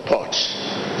support,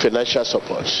 financial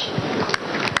support,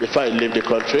 before I leave the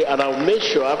country. And I will make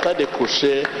sure after the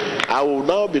crusade, I will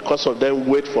now, because of them,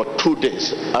 wait for 2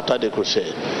 days after the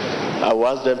crusade. I will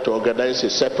ask them to organize a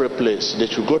separate place. They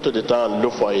should go to the town and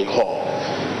look for a hall.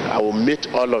 I will meet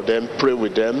all of them, pray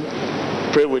with them,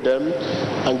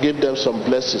 and give them some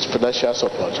blessings, financial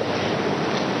support.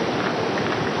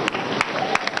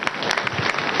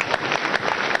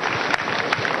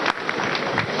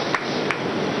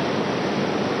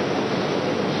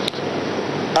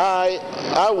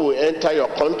 I will enter your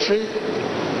country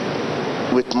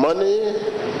with money,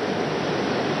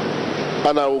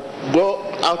 and I will go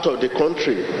out of the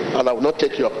country, and I will not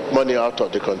take your money out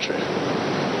of the country.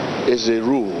 It's a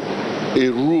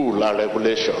rule and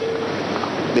regulation,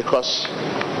 because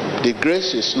the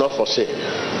grace is not for sale.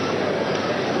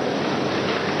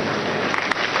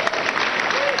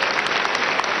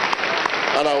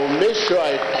 And I will make sure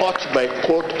I cut my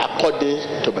coat according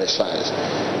to my size.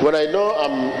 When I know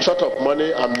I'm short of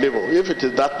money, I'm leaving. If it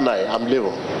is that night, I'm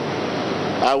leaving.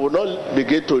 I will not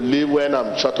begin to live when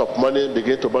I'm short of money,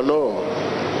 no.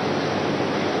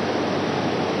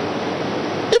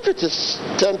 If it is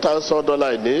 $10,000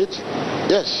 I need,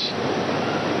 yes.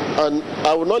 And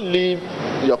I will not leave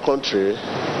your country.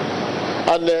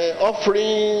 And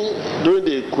offering during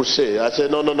the crusade, I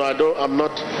said, no, I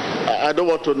don't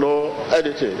want to know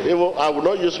anything. Even I will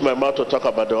not use my mouth to talk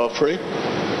about the offering.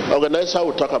 Organizer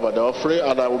will talk about the offering,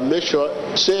 and I will make sure,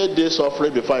 say this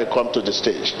offering before I come to the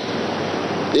stage.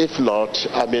 If not,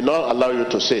 I may not allow you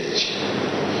to say it.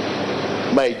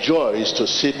 My joy is to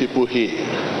see people healed.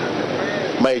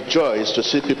 My joy is to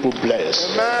see people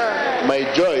blessed. Amen. My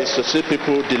joy is to see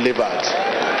people delivered.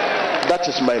 That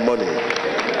is my money.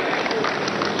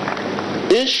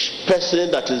 Each person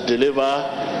that is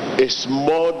delivered is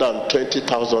more than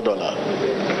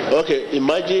 $20,000. Okay,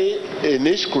 imagine in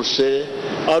each crusade,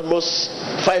 almost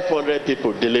 500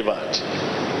 people delivered.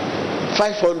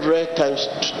 500 times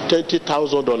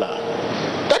 $20,000.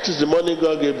 That is the money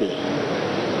God gave me.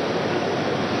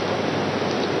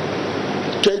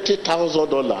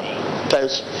 $20,000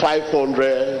 times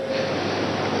 500,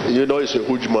 it's a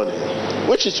huge money.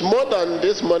 Which is more than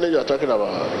this money you are talking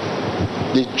about.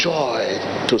 The joy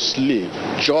to sleep,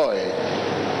 joy.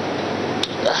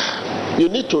 You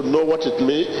need to know what it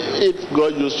means if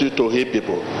God used you to heal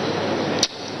people.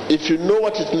 If you know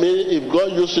what it means, if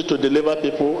God used you to deliver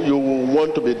people, you will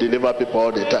want to be deliver people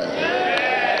all the time.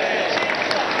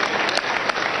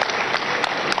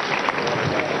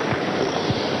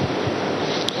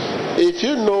 If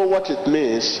you know what it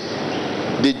means,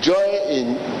 the joy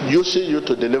in using you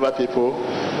to deliver people,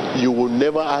 you will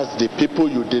never ask the people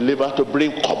you deliver to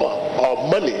bring cover or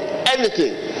money,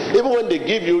 anything. Even when they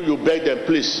give you, you beg them,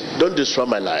 please, don't destroy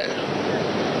my life.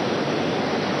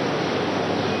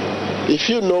 If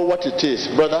you know what it is,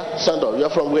 brother Sando, you're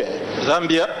from where?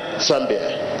 Zambia.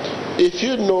 If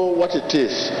you know what it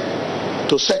is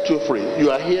to set you free, you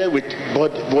are here with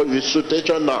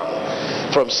situation now.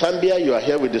 From Zambia, you are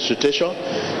here with the situation.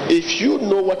 If you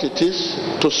know what it is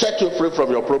to set you free from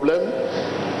your problem,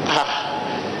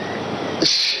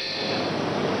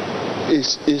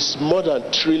 it's more than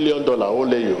 $1 trillion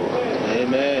only you.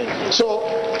 Amen. So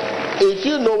If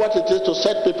you know what it is to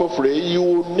set people free, you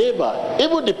will never,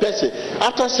 even the person,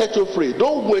 after set you free,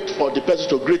 don't wait for the person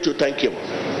to greet you, thank you.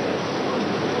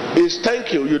 It's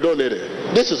thank you, you don't need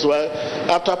it. This is why,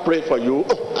 after praying for you,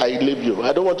 I leave you.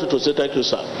 I don't want you to say thank you,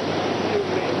 sir.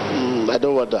 I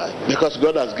don't want that. Because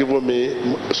God has given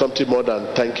me something more than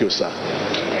thank you, sir.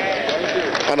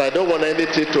 And I don't want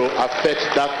anything to affect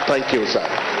that thank you, sir.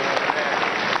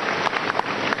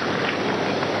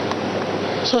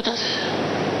 So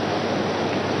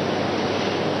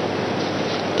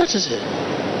that is it.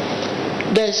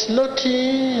 There's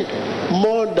nothing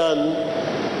more than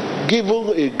giving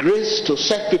a grace to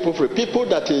set people free. People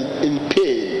that is in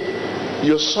pain,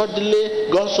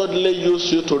 God suddenly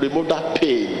used you to remove that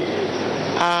pain.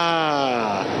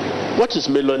 What is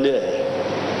millionaire?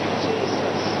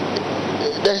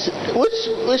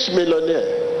 Which millionaire?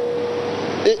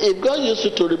 If God used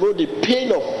you to remove the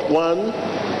pain of one,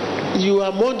 you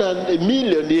are more than a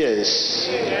millionaires.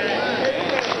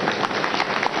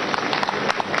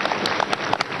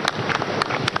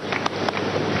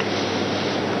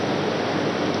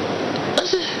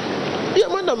 You are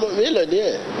more than a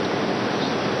millionaire.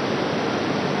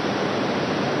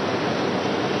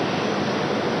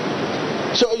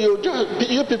 So you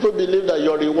people believe that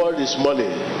your reward is money.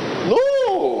 No.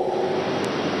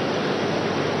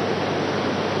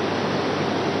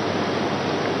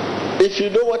 If you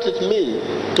know what it means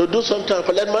to do something and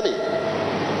collect money,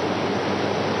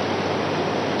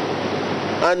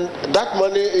 and that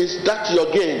money is that your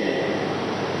gain,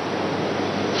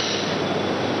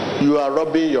 you are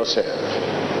robbing yourself.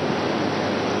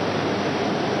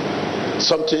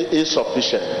 Something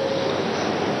insufficient.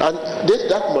 And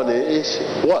that money is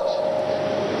what?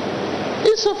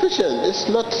 Insufficient. It's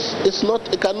not,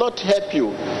 it cannot help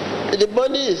you. The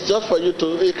money is just for you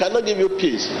to, it cannot give you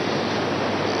peace.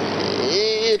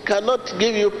 It cannot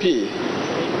give you peace.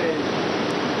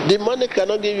 The money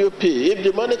cannot give you peace. If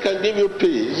the money can give you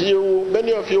peace,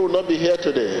 many of you will not be here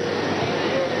today.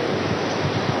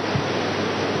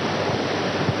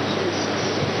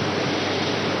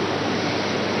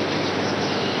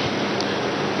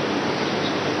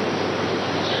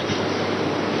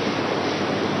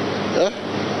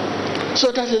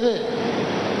 So that is it.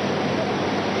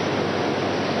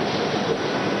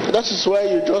 That is why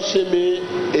you just see me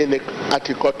at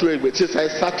the Kotuegbe. Since I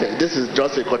started, this is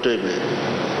just a Kotuegbe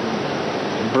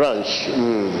branch.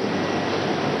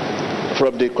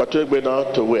 From the Kotuegbe now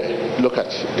to where? Look at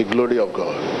the glory of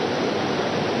God.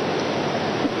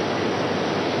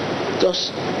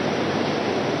 Just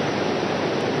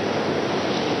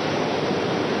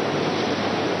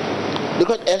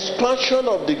because expansion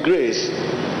of the grace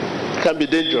can be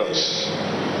dangerous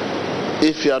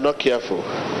if you are not careful.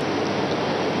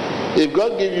 If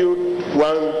God gives you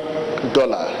 $1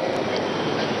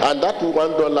 and that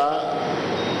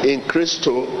 $1 increased to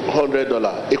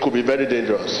 $100, it could be very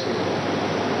dangerous.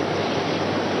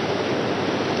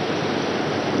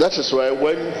 That is why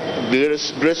when the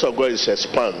grace of God is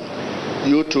expanded,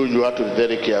 you too, you have to be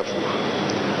very careful.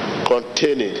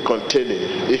 Contain it.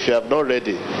 If you are not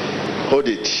ready, hold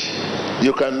it.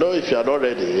 You can know if you are not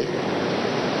ready.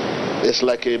 It's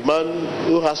like a man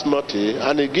who has nothing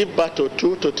and he gives birth to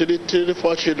 2 to 3,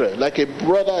 4 children. Like a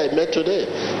brother I met today,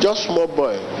 just small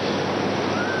boy.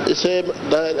 He said,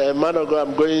 a man of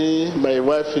God, my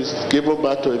wife is giving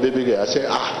birth to a baby girl. I said,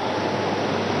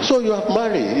 so you have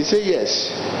married? He said,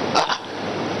 yes.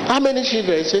 How many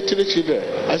children? He said, 3 children.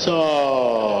 I said,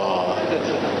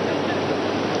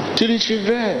 3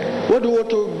 children. What do you want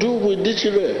to do with these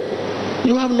children?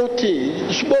 You have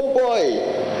nothing. Small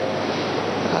boy.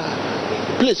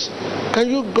 Please, can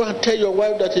you go and tell your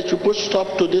wife that she should put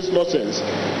stop to this nonsense?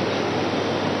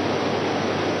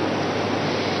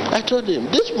 I told him,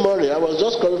 this morning I was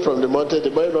just coming from the mountain.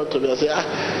 The boy wrote to me and said,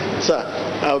 sir,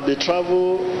 I'll be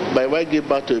travel. My wife gave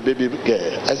birth to a baby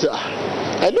girl. I said,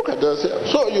 I look at her and said,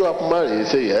 so you have married? He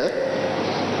said,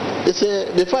 yeah. He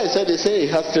said, before I said, he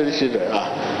has 3 children.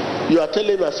 You are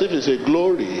telling me as if it's a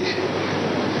glory.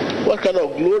 What kind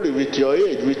of glory with your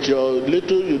age, with your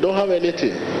little, you don't have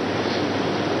anything.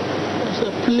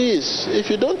 Please, if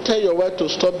you don't tell your wife to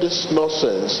stop this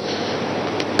nonsense,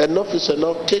 enough is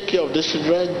enough. Take care of the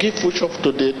children. Give food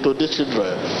to the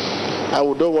children. I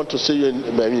don't want to see you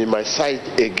in my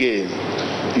sight again.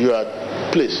 You are,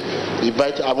 please,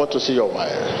 invite. I want to see your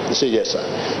wife. You say yes, sir.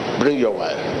 Bring your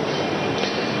wife.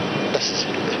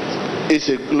 It's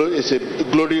a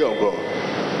glory of God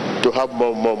to have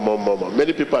more.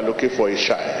 Many people are looking for a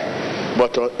child,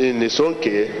 but in his own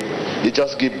case, he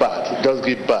just give back.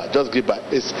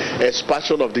 It's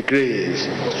expansion of the grace.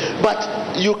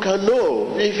 But you can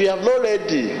know if you have not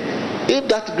ready, If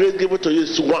that grace given to you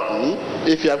is 1,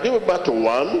 if you have given back to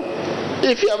 1,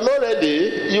 if you have not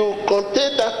ready, you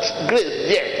contain that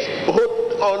grace yet.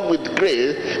 Hold on with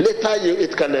grace. Later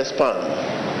it can expand.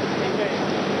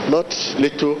 Not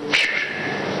little,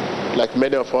 like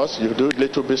many of us, you do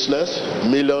little business,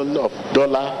 $millions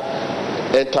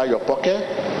enter your pocket.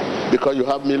 Because you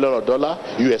have $millions,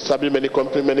 you establish many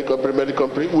companies.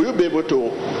 Will you be able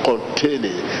to contain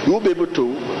it? You will be able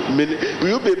to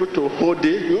hold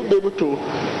it? You will be able to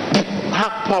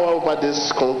have power over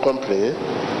this company?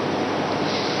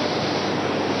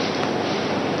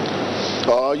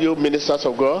 Or you ministers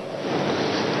of God,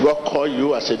 God call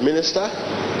you as a minister,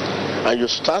 and you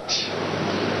start.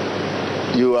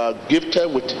 You are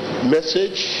gifted with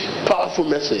message, powerful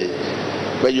message.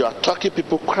 When you are talking,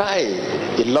 people cry.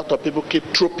 A lot of people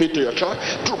keep trooping to your church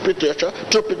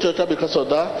because of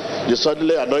that. You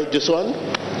suddenly anoint this one.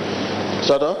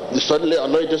 You suddenly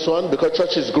anoint this one because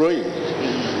church is growing.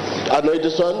 Anoint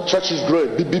this one, church is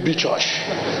growing. Big church.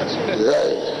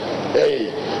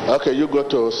 Hey. Okay, you go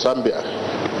to Zambia.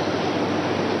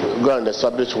 Go and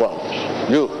establish one.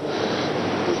 You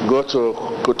go to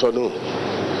Cotonou.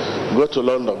 Go to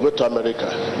London. Go to America.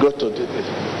 Go to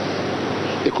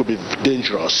it could be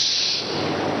dangerous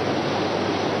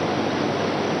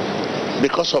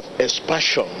because of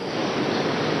expansion.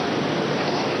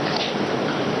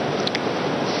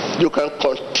 You can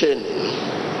contain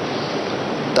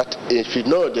that. If you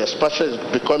know the expansion is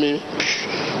becoming,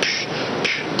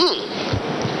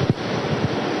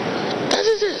 that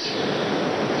is it.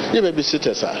 You may be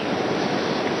seated, sir.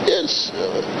 Yes,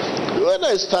 when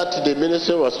I started, the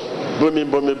ministry was booming.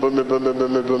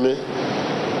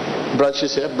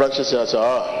 Branches here. I said,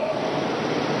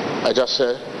 I just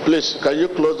said, please, can you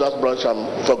close that branch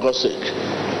for God's sake?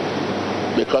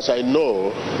 Because I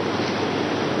know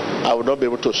I will not be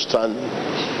able to stand,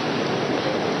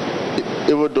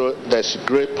 even though there's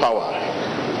great power,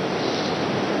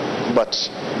 but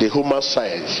the human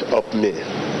side of me.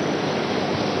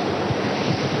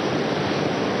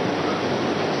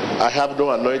 I have no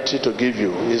anointing to give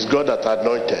you. It's God that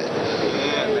anointed.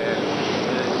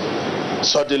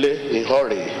 Suddenly, in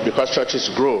hurry, because churches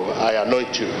grow, I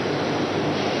anoint you.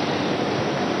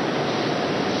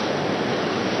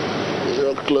 You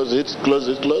don't close it. No,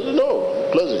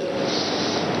 close it.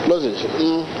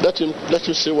 Let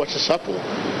him see what has happened.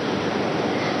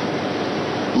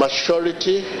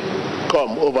 Maturity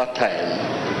come over time.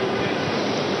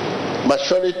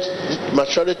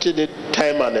 Maturity needs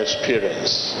time and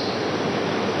experience.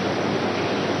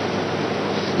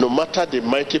 No matter the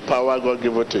mighty power God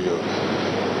given to you,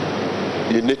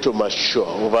 you need to mature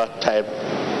over time.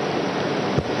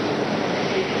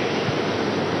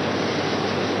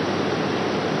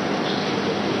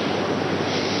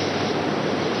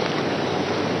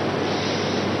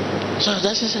 So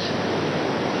that is it.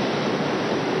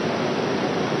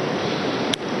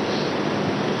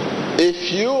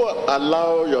 If you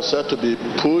allow yourself to be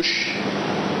pushed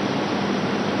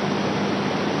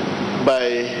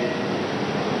by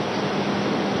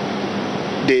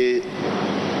the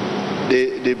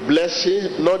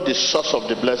blessing, not the source of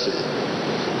the blessing.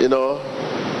 You know,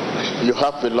 you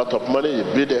have a lot of money, you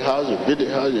build a house, but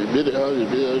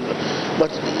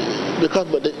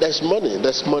there's money,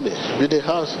 build a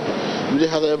house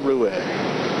everywhere.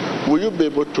 Will you be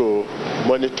able to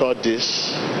monitor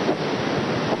this?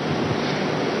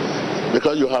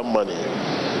 Because you have money.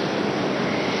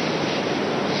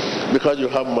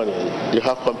 You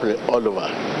have company all over.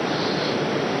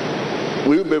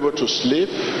 Will you be able to sleep?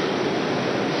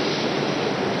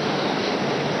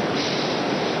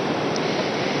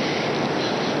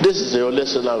 This is the only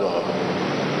scenario,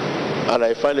 and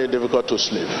I find it difficult to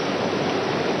sleep.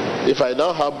 If I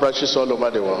now have branches all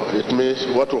over the world, it means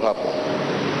what will happen?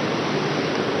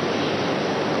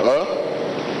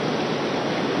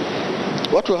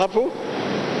 What will happen?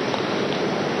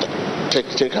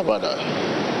 Think about that.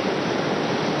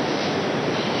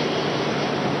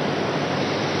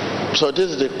 So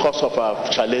this is the cause of our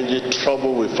challenging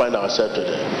trouble we find ourselves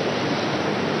today.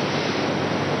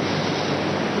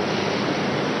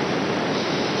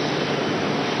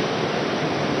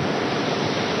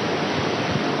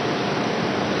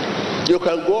 You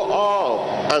can go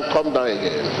up and come down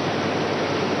again.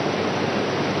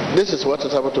 This is what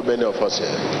has happened to many of us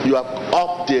here. You are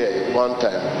up there one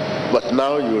time, but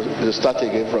now you start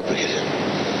again from the beginning.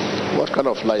 What kind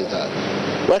of life is that?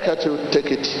 Why can't you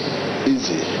take it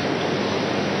easy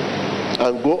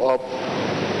and go up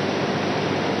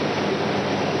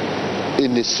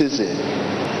in the season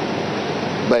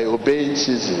by obeying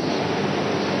season,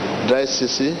 dry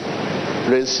season,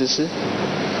 rain season?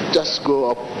 Just go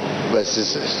up verse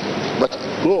 6. But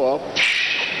go up,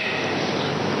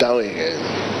 down again.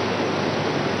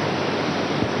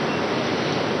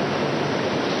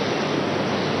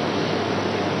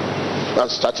 And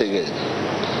start again.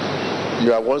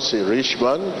 You are once a rich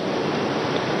man,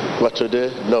 but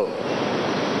today, no.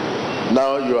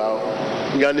 Now you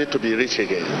are yearning to be rich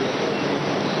again.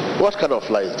 What kind of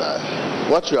life is that?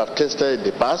 What you have tasted in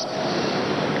the past,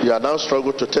 you are now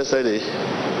struggling to taste it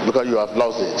because you have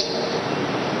lost it.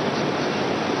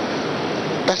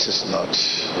 That is not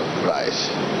right.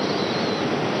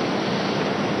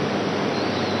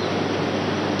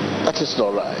 That is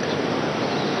not right.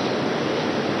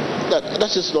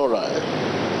 That is not right.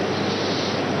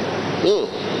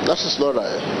 That is not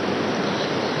right.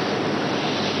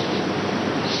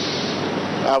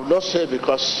 I have not said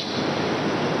because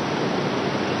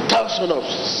thousands of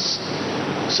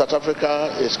South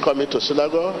Africa is coming to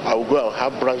synagogue, I will go and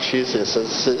have branches in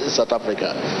South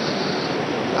Africa.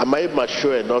 Am I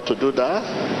mature enough to do that?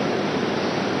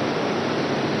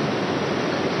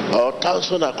 Or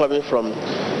thousands are coming from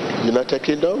United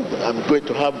Kingdom, I'm going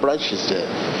to have branches there.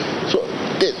 So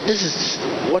this is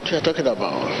what we are talking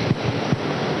about.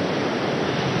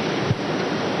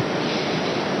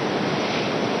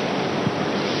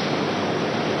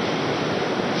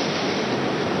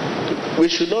 We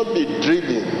should not be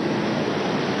driven.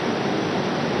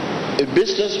 A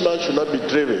businessman should not be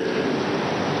driven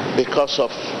because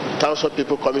of thousands of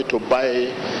people coming to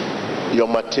buy your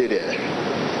material.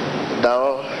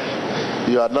 Now,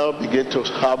 you are now beginning to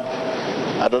have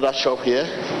another shop here,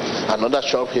 another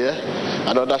shop here,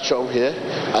 another shop here,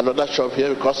 another shop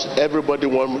here, because everybody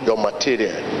wants your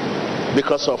material.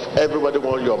 Because of everybody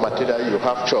wants your material, you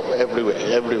have shop everywhere,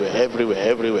 everywhere, everywhere,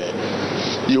 everywhere.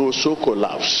 You will so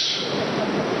collapse.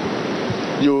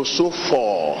 You will so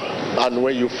fall. And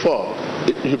when you fall,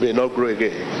 you may not grow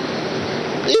again.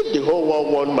 If the whole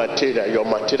world wants material, your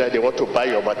material, they want to buy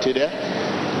your material,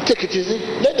 take it easy.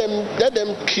 Let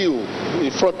them queue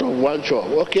in front of one shop,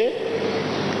 okay?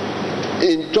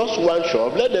 In just one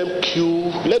shop, let them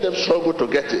queue, let them struggle to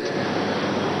get it.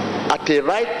 At the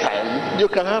right time, you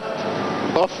can have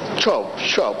off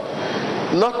shop.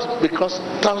 Not because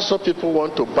thousands of people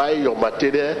want to buy your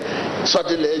material,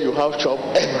 suddenly you have shop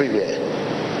everywhere.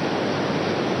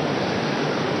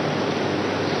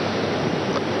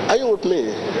 Are you with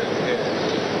me?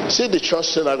 See the church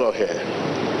synagogue here.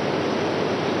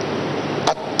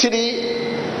 At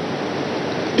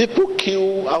 3, people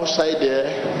queue outside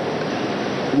there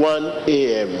 1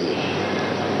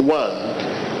 a.m. 1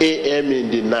 a.m. in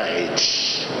the night.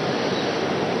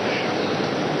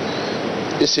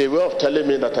 It's a way of telling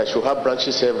me that I should have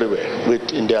branches everywhere,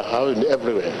 in their house,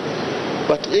 everywhere.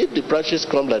 But if the branches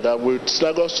come like that, will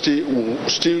synagogue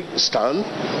still stand?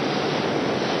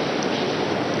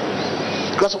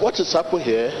 Because what is happening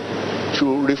here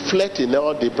should reflect in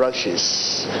all the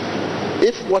branches.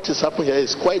 If what is happening here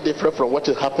is quite different from what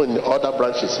is happening in other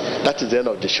branches, that is the end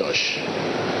of the church.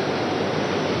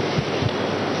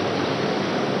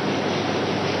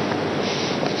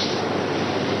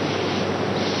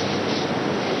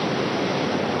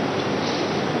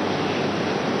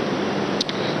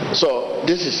 So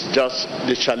this is just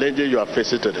the challenge you are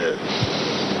facing today.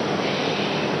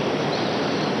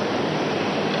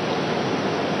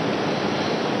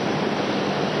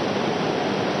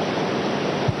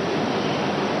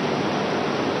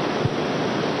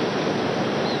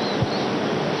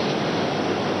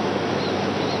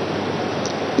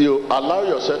 You allow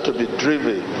yourself to be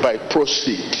driven by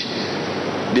proceed.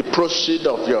 The proceed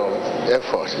of your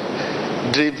effort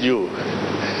drive you.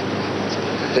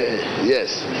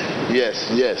 Yes.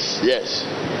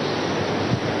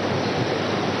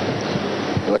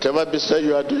 Whatever business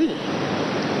you are doing,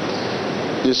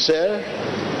 you sell,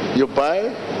 you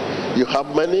buy, you have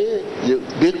money, you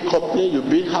build company, you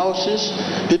build houses,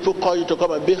 people call you to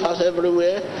come and build house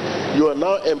everywhere. You are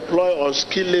now employed on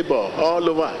skilled labor all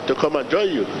over to come and join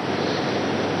you.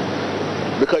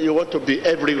 Because you want to be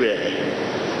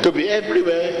everywhere. To be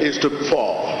everywhere is to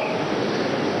fall.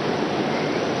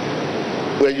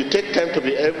 When you take time to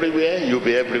be everywhere, you'll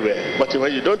be everywhere. But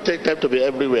when you don't take time to be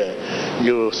everywhere,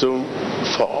 you will soon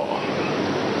fall.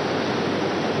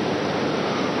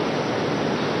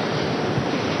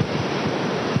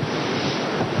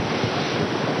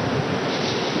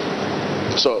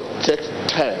 So take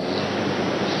time.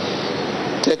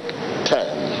 Take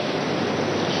time.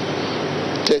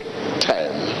 Take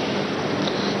time.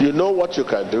 You know what you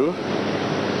can do.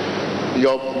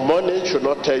 Your money should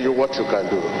not tell you what you can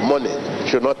do. Money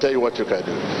should not tell you what you can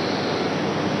do.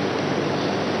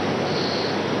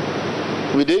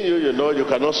 Within you, you know you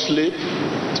cannot sleep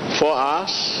 4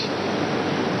 hours.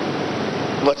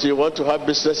 But you want to have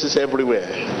businesses everywhere.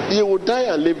 You will die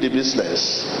and leave the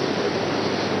business.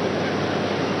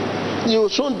 You will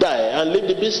soon die and leave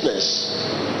the business.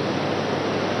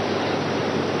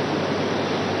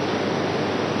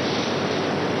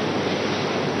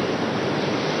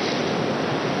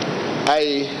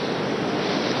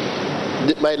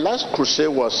 My last crusade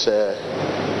was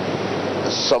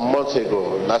some months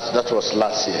ago. That was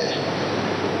last year.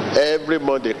 Every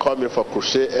month they call me for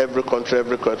crusade, every country.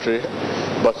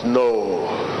 But no.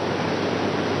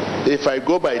 If I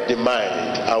go by the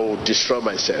mind, I will destroy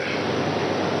myself.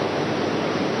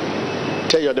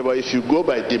 Tell your neighbor, if you go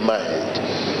by the mind,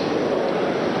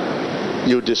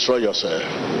 you destroy yourself.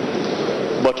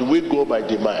 But we go by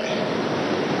the mind.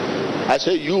 I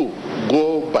say you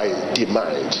go by the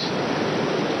mind.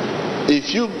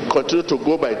 If you continue to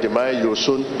go by the mind, you will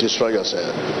soon destroy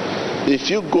yourself. If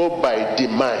you go by the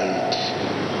mind,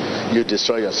 you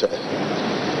destroy yourself.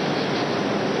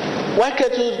 Why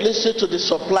can't you listen to the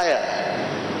supplier?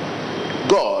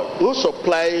 God will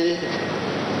supply,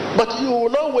 but you will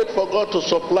not wait for God to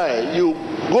supply. You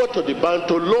go to the bank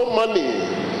to loan money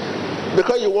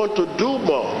because you want to do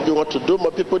more. You want to do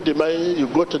more. People demand you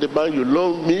go to the bank, you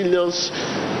loan millions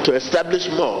to establish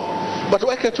more. But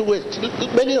why can't you wait?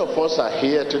 Many of us are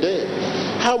here today.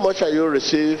 How much are you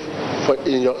receiving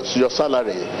in your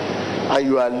salary? And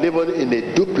you are living in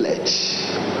a duplex.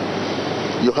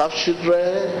 You have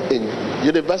children in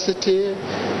university,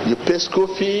 you pay school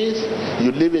fees,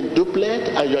 you live in duplex,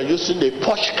 and you are using a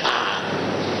Porsche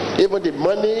car. Even the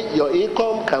money, your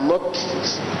income cannot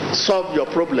solve your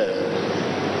problem.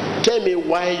 Tell me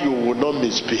why you will not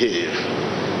misbehave.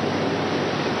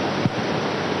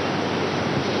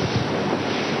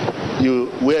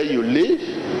 Where you live,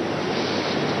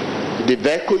 the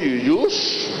vehicle you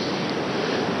use,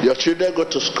 your children go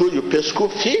to school, you pay school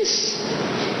fees.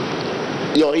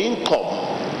 Your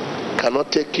income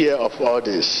cannot take care of all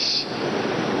this.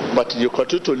 But you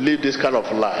continue to live this kind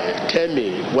of life. Tell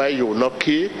me why you will not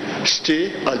kill,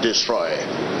 steal, and destroy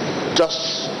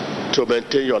just to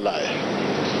maintain your life.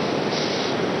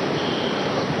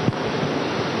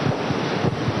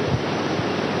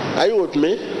 Are you with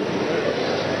me?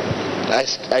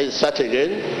 I start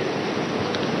again.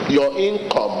 Your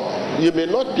income, you may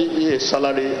not be a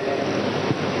salary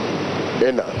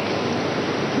earner,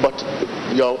 but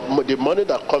the money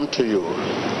that comes to you,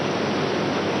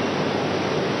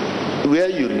 where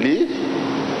you live,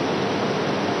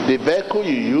 the vehicle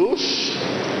you use,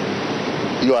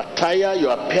 your attire,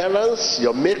 your appearance,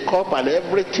 your makeup and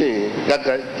everything,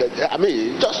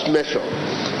 just measure.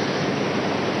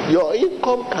 Your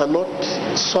income cannot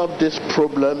solve this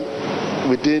problem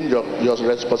within your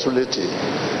responsibility,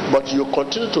 but you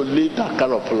continue to live that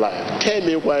kind of life. Tell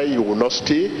me why you will not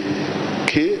steal,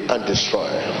 kill, and destroy.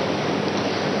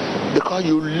 Because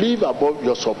you live above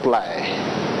your supply.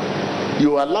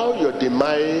 You allow your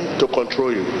demand to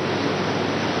control you.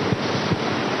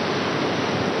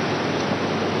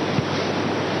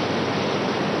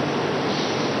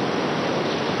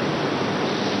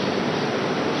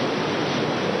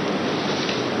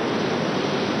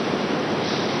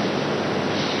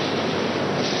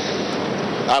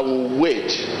 I will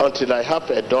wait until I have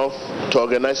enough to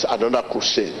organize another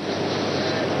crusade.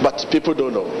 But people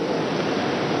don't know.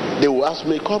 They will ask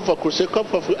me, come for crusade, come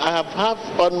for crusade. I have had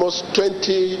almost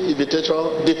 20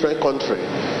 invitations, different countries,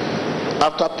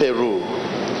 after Peru.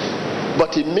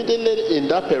 But immediately in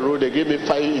that Peru, they gave me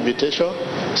 5 invitations.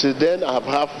 Since then, I have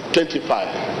had 25.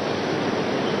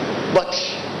 But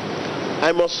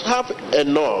I must have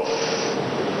enough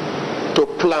to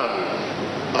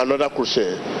plan another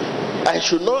crusade. I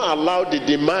should not allow the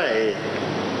demand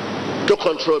to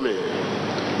control me.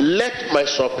 Let my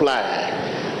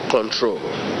supply control.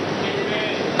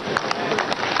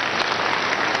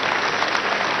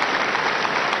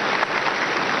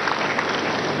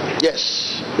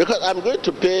 Yes, because I'm going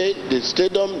to pay the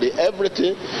stadium, the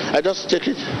everything. I just take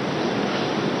it.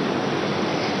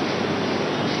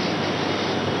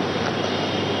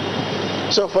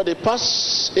 So for the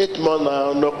past 8 months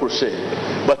now, no crusade.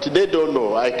 But they don't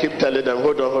know. I keep telling them,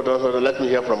 hold on, let me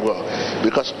hear from God.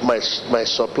 Because my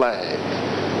supply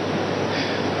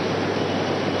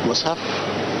must have.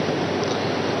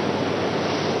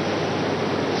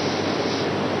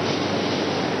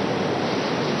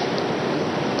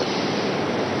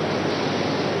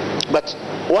 But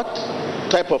what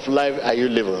type of life are you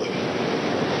living?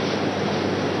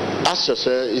 Ask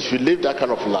yourself, if you live that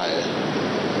kind of life,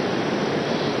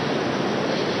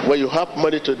 when you have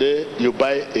money today, you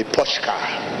buy a Porsche car.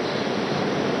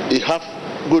 You have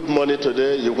good money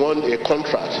today, you want a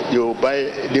contract, you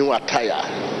buy new attire.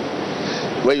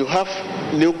 When you have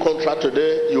new contract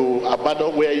today, you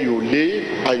abandon where you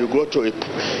live and you go to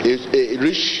a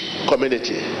rich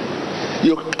community.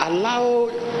 You allow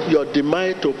your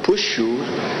demise to push you.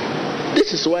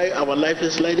 This is why our life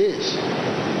is like this.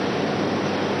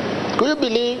 Could you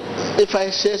believe if I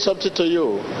say something to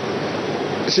you?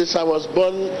 Since I was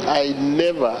born,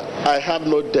 I have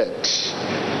no debt,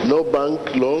 no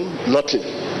bank loan, nothing.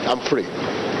 I'm free.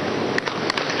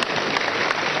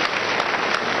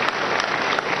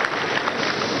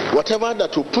 Whatever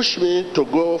that will push me to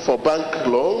go for bank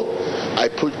loan, I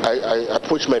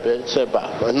push myself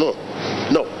back.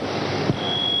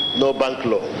 No bank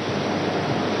loan,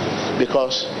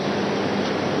 because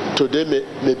today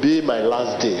may be my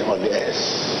last day on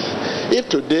earth. If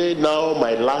today now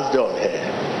my last day on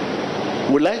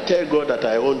earth, will I tell God that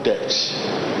I own debts?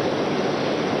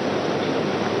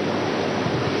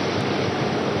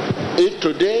 If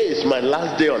today is my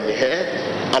last day on the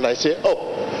earth and I say, oh,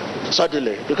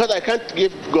 suddenly, because I can't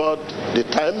give God the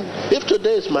time, if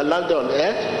today is my last day on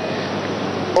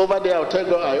earth, over there I'll tell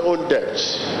God I own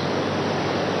debts.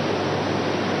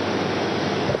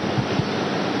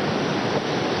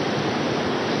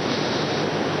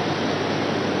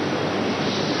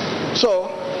 So,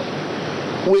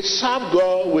 we serve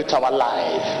God with our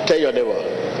life. Tell your neighbor.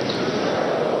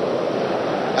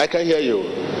 I can hear you.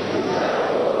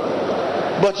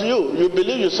 But you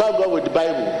believe you serve God with the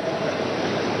Bible.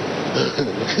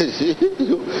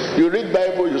 you read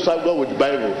Bible, you serve God with the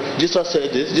Bible. Jesus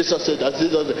said this, Jesus said that,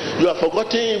 Jesus said. You have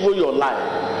forgotten even your life.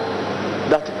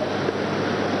 That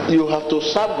you have to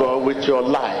serve God with your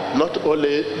life, not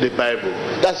only the Bible.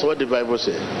 That's what the Bible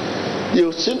says.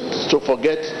 You seem to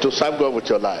forget to serve God with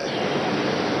your life.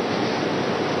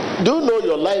 Do you know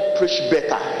your life preach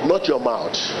better, not your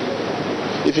mouth?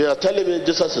 If you are telling me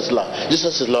Jesus is Lord,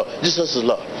 Jesus is Lord, Jesus is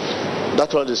Lord,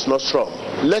 that one is not strong.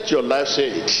 Let your life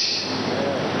say it.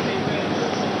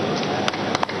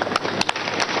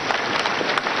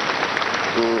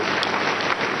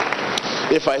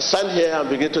 If I stand here and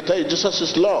begin to tell you Jesus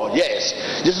is Lord, yes,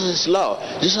 Jesus is Lord,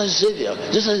 Jesus is Savior,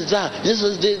 Jesus is that, Jesus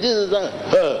is this, this is that.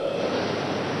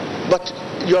 But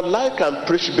your life can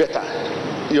preach better.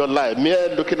 Your life, mere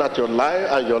looking at your life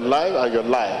and your life and your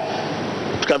life,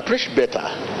 it can preach better.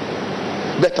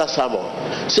 Better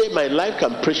sermon. Say, my life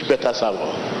can preach better sermon.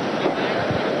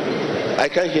 I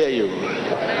can't hear you.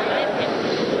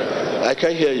 I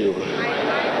can't hear you.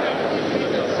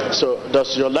 So,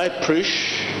 does your life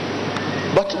preach?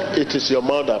 But it is your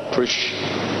mouth that preach,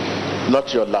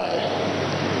 not your life.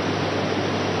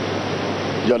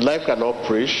 Your life cannot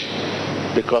preach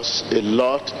because a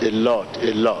lot.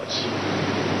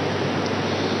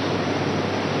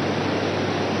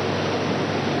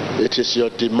 It is your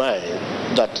demise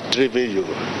that driven you.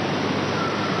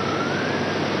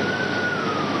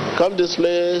 Come this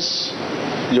place,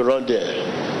 you run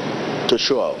there to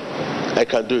show up. I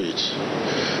can do it.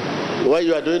 While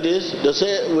you are doing this, they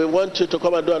say, we want you to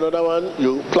come and do another one.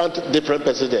 You plant different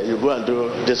persons there. You go and do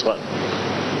this one.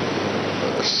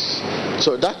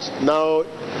 So that now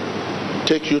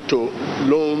take you to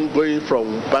loan, going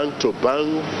from bank to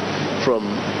bank, from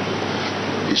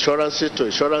insurance to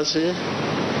insurance.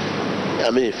 I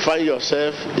mean, find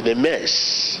yourself in a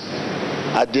mess.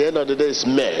 At the end of the day, it's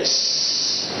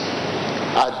mess.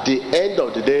 At the end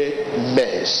of the day,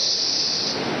 mess.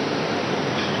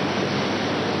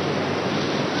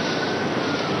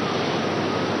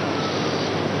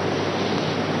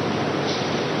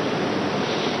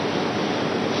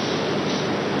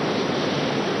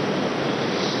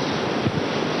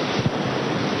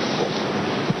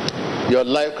 Your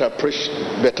life can preach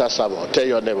better sermon. Tell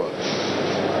your neighbor.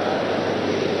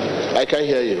 I can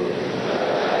hear you.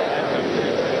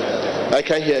 I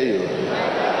can hear you.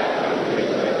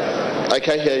 I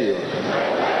can hear you.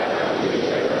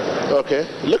 Okay,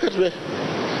 look at me.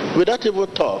 Without even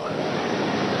talk.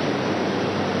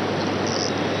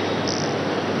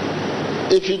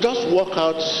 If you just walk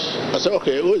out and say,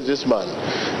 okay, who is this man?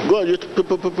 Go on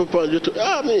YouTube, on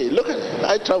YouTube. Me, look at it.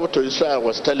 I traveled to Israel, I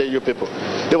was telling you people.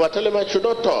 They were telling me I should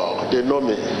not talk. They know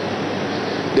me.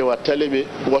 They were telling me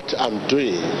what I'm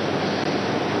doing.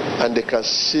 And they can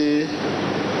see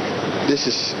this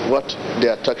is what they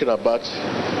are talking about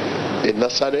in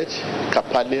Nazareth,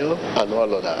 Capernaum, and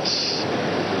all others.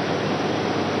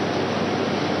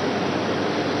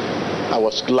 I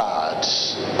was glad.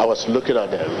 I was looking at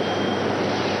them.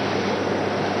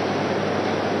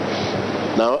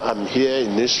 Now I'm here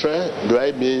in Israel. Do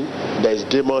I mean there is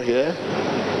demon here?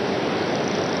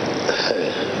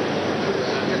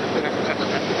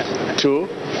 Two,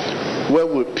 where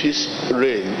will peace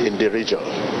reign in the region?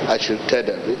 I should tell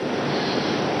them.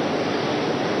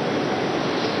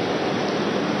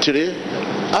 3,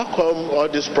 how come all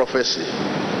this prophecy?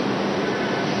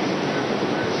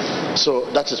 So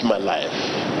that is my life.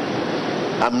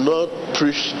 I'm not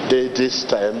preached this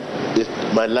time.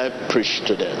 My life preached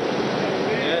to them.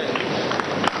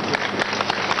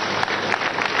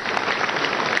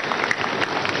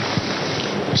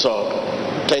 So,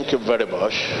 thank you very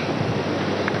much.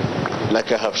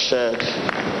 Like I have said,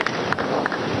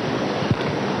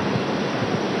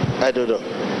 I don't know.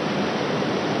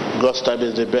 God's time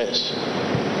is the best.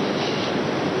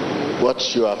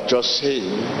 What you have just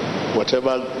seen,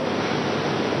 whatever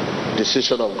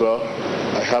decision of God,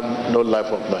 I have no life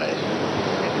of mine.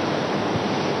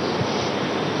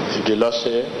 If the Lord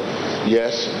say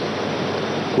yes,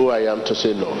 who I am to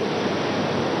say no?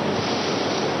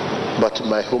 But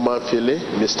my human feeling,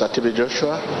 Mr. TB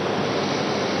Joshua,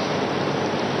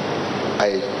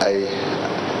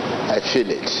 I feel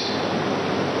it.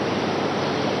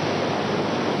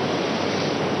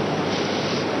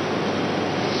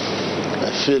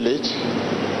 I feel it,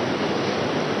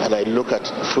 and I look at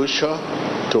future,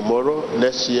 tomorrow,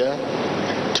 next year,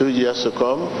 2 years to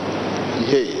come.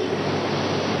 Hey,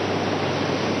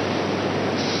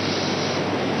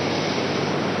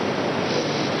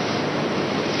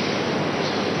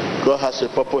 God has a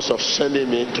purpose of sending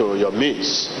me to your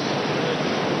midst.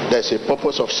 There's a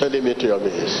purpose of sending me to your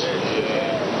midst.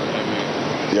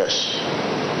 Yes.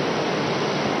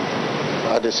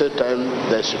 At the same time,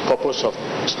 there's a purpose of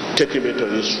taking me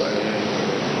to Israel.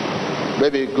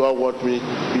 Maybe God wants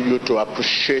you to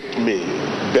appreciate me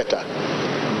better.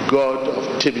 God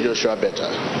of TB Joshua better.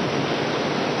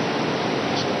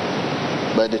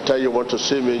 By the time you want to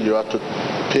see me, you have to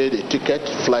pay the ticket,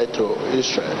 fly to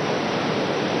Israel,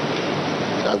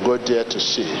 and go there to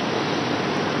see.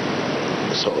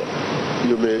 So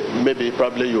you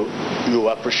probably you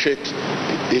appreciate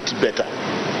it better.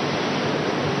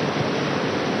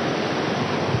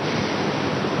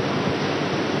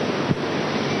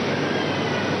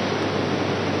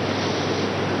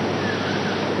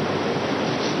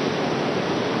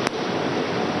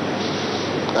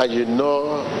 And you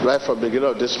know, right from the beginning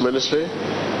of this ministry,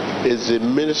 is the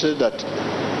ministry that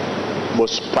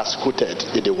most persecuted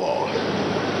in the world.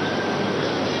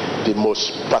 The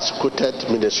most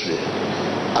persecuted ministry.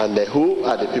 And who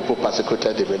are the people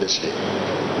persecuted in the ministry?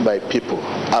 My people,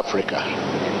 Africa.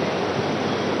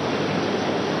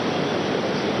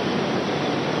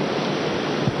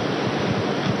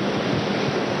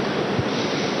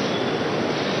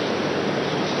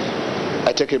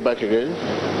 I take it back again.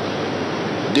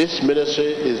 This ministry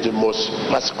is the most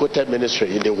persecuted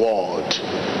ministry in the world.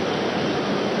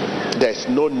 There is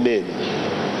no name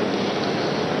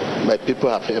my people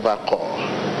have ever called,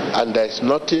 and there is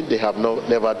nothing they have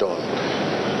never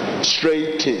done.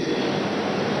 Straight in.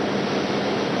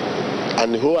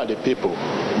 And who are the people?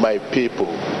 My people,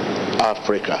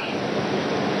 Africa.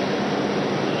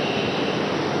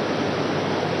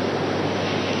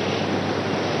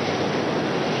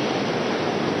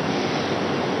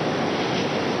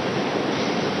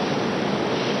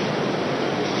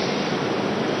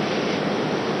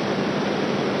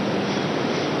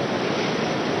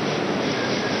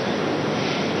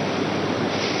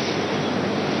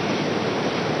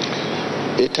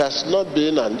 It has not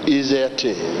been an easier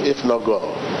thing, if not God.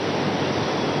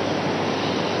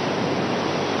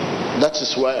 That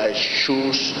is why I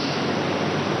choose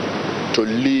to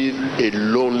live a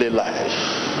lonely life.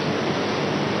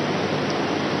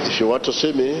 If you want to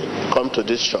see me, come to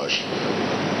this church.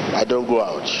 I don't go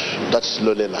out. That's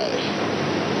lonely life.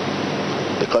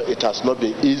 Because it has not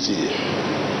been easy.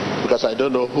 Because I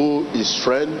don't know who is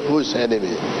friend, who is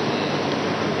enemy.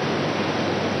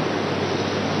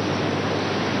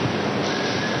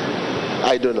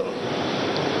 I don't know.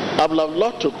 I would have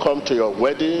loved to come to your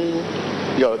wedding,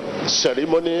 your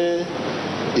ceremony,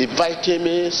 inviting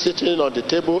me, sitting on the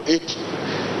table, eat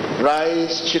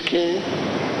rice, chicken,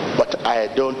 but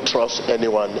I don't trust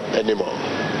anyone anymore.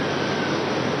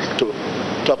 To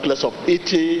talk less of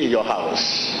eating in your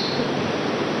house.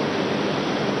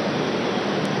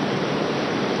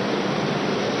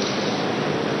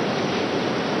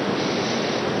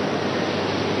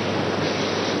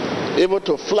 Able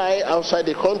to fly outside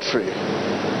the country.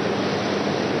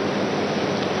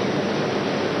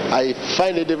 I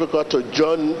find it difficult to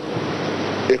join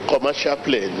a commercial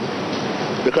plane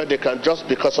because they can, just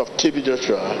because of TB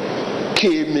Joshua,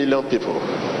 kill million people.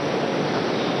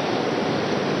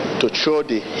 To show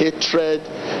the hatred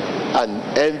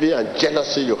and envy and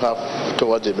jealousy you have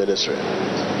towards the ministry.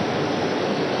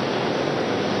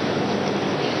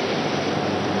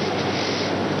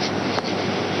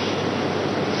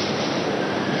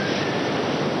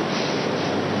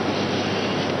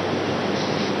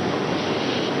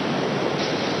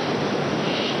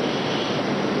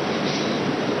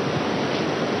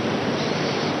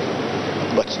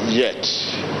 Yet,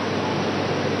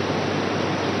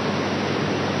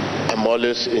 I'm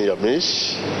always in your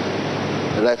midst,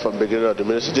 right from the beginning of the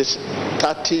ministry. This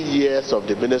 30 years of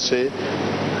the ministry,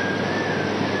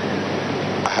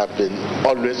 I have been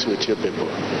always with you people.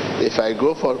 If I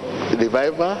go for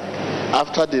revival,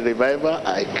 after the revival,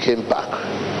 I came back.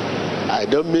 I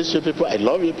don't miss you people. I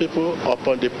love you people.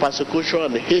 Upon the persecution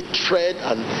and hatred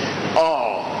and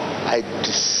all, I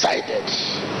decided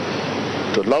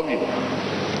to love you,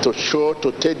 to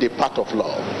take the path of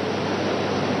love.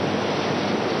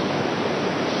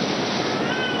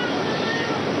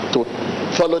 To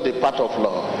follow the path of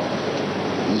love.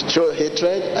 You show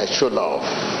hatred, I show love.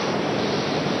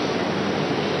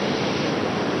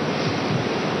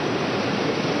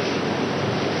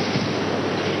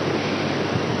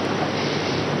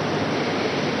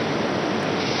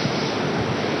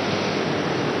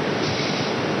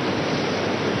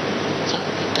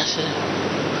 That's it.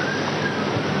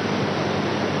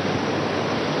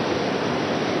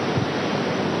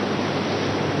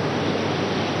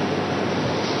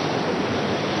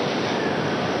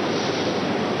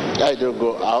 I don't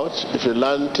go out. If you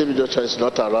learn TB Joshua is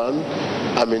not around,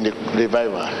 I'm in the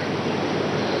revival.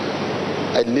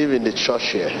 I live in the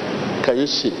church here. Can you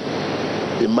see?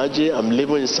 Imagine I'm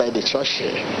living inside the church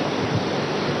here.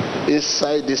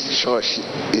 Inside this church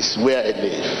is where I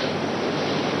live.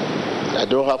 I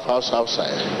don't have house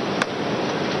outside.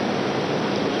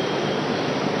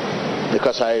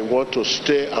 Because I want to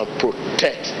stay and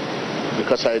protect.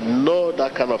 Because I know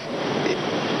that kind of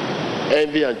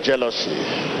envy and jealousy.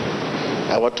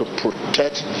 I want to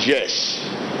protect, yes.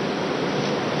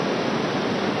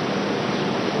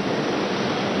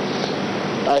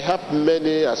 I have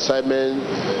many assignments.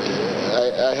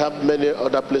 I have many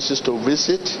other places to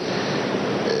visit.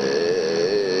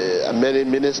 Many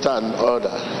minister and order.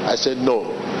 I said,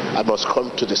 no, I must come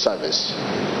to the service.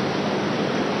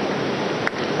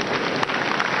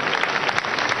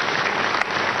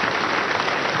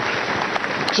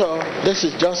 So this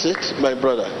is just it, my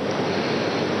brother.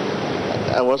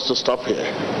 I want to stop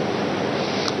here.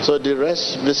 So the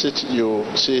rest visit, you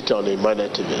see it on Emmanuel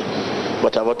TV.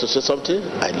 But I want to say something.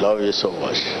 I love you so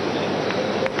much.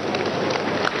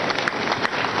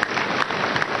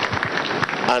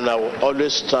 And I will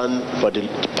always stand for the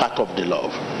path of the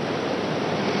love.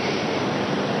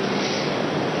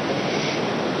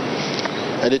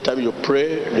 Anytime you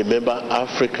pray, remember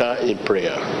Africa in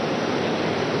prayer.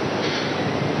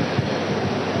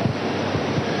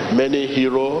 Many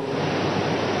heroes,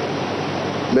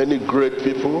 many great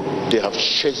people, they have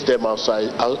chased them out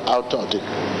of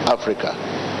Africa.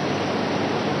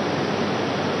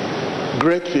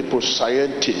 Great people,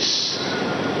 scientists.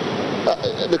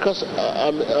 Because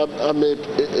I'm a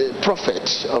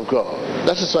prophet of God.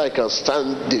 That is why I can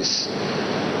stand this.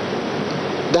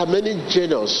 There are many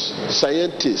genius,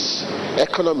 scientists,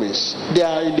 economists. They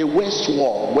are in the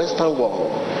Western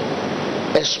world,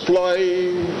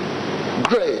 exploring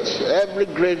every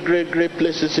great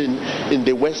places in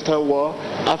the Western world.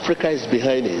 Africa is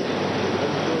behind it.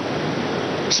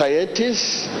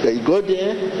 Scientists, they go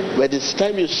there, but it's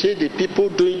time you see the people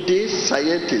doing this,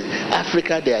 scientists,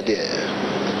 Africa, they are there.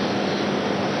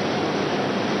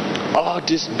 All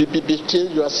these big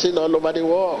things you are seeing all over the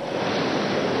world.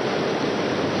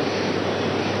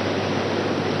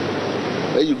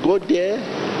 When you go there,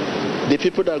 the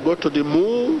people that go to the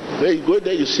moon, when you go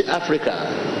there, you see Africa.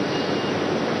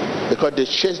 Because they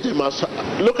chased them out.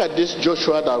 Look at this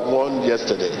Joshua that won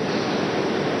yesterday.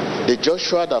 The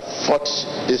Joshua that fought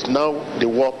is now the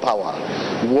war power,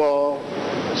 war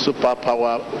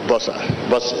superpower bosser.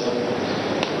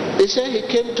 He said he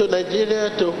came to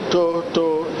Nigeria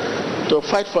to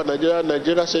fight for Nigeria.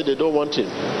 Nigeria said they don't want him.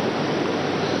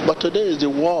 But today is the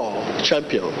war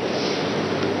champion.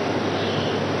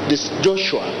 This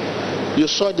Joshua, you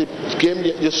saw the game,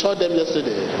 you saw them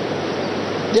yesterday.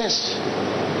 Yes,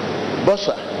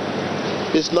 Bosser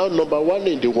is now #1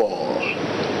 in the world.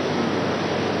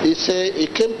 He said he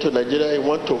came to Nigeria, he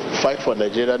wanted to fight for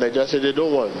Nigeria. Nigeria said they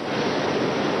don't want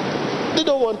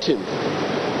him.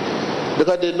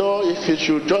 Because they know if he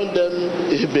should join them,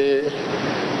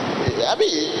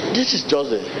 this is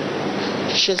just it.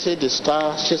 Chasing the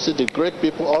stars, chasing the great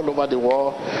people all over the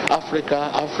world.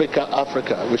 Africa.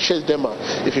 We chase them out.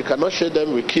 If you cannot chase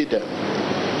them, we kill them.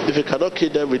 If you cannot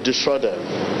kill them, we destroy them.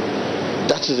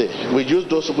 That is it. We use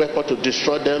those weapons to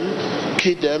destroy them,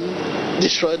 kill them,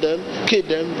 destroy them, kill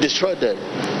them, destroy them.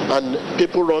 And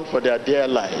people run for their dear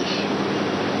life.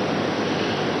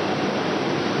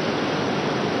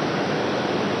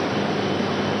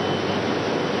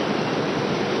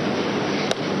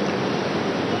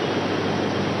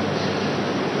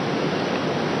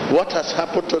 What has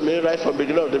happened to me right from the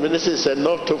beginning of the ministry is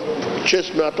enough to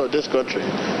chase me out of this country.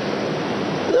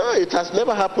 No, it has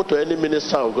never happened to any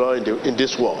minister of God in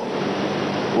this world.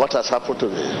 What has happened to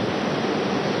me?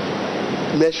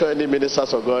 Mention any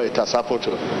ministers of God it has happened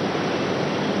to.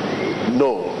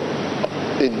 No.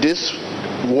 In this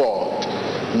world,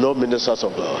 no ministers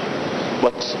of God.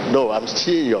 But no, I'm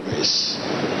still in your midst.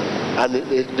 And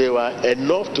they were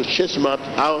enough to chase me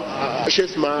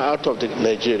out of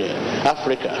Nigeria,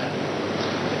 Africa.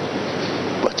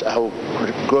 But I will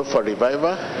go for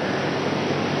revival.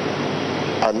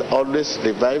 And always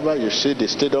revival, you see the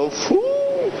stadium full.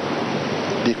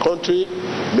 The country,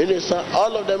 minister,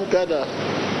 all of them gather.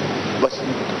 But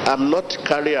I'm not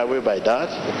carried away by that.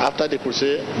 After the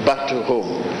crusade, back to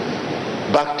home,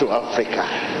 back to Africa,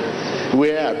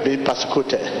 where I've been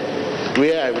persecuted,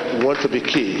 where I want to be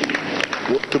killed,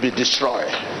 to be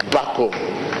destroyed. Back home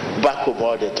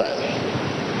all the time.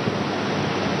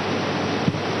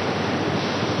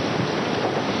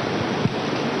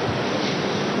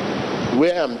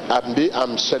 Where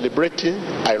I'm celebrating,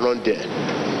 I run there.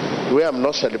 Where I'm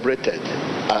not celebrated,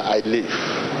 I live.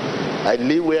 I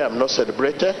live where I'm not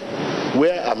celebrated.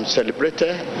 Where I'm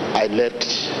celebrated, I left.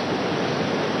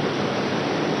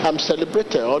 I'm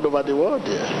celebrated all over the world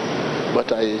there,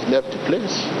 but I left the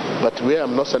place. But where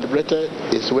I'm not celebrated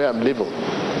is where I'm living.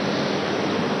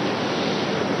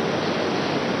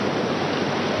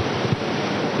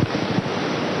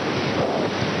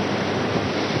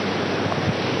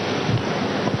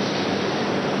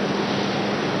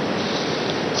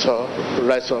 So,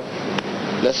 rise up.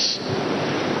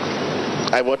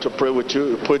 I want to pray with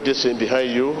you. Put this in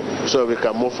behind you so we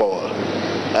can move forward.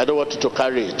 I don't want you to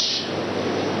carry it.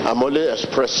 I'm only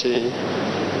expressing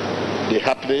the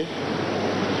happening,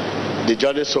 the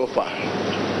journey so far.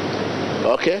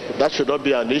 Okay? That should not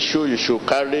be an issue you should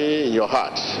carry in your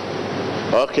heart.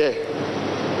 Okay?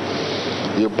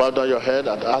 You bow down your head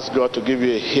and ask God to give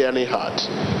you a hearing heart.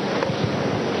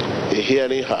 A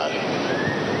hearing heart.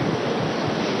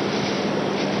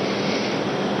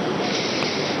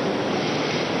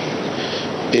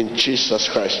 In Jesus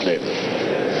Christ's name.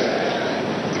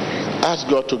 Ask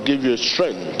God to give you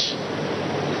strength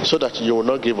so that you will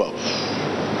not give up.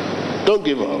 Don't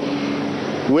give up.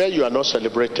 Where you are not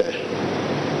celebrated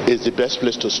is the best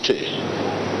place to stay,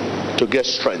 to get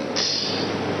strength.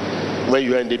 When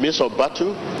you are in the midst of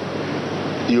battle,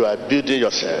 you are building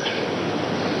yourself.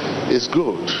 It's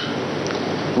good.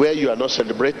 Where you are not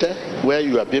celebrated, where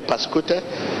you are being persecuted,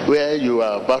 where you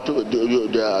are about to,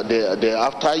 they're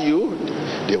after you,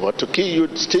 they want to kill you,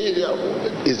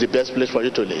 still is the best place for you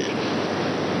to live.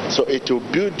 So it will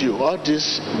build you. All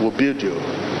this will build you.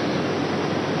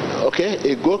 Okay?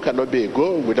 A goal cannot be a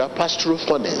goal without pass through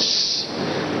furnace.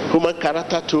 Human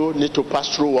character too need to pass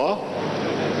through what?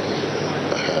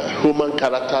 Human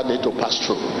character need to pass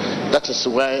through. That is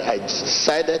why I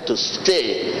decided to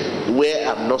stay where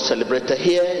I'm not celebrated,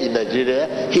 here in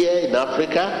Nigeria, here in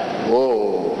Africa.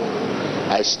 Oh,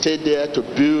 I stayed there to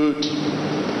build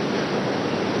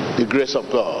the grace of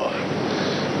God.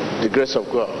 The grace of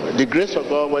God. The grace of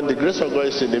God, when the grace of God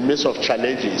is in the midst of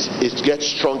challenges, it gets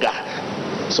stronger.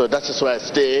 So that is why I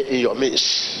stay in your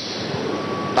midst.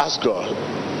 Ask God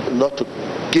not to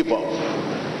give up.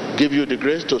 Give you the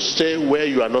grace to stay where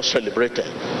you are not celebrated.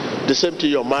 The same to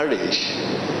your marriage.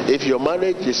 If your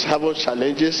marriage is having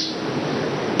challenges,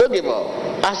 don't give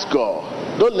up. Ask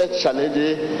God. Don't let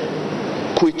challenges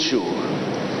quit you.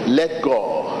 Let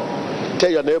go. Tell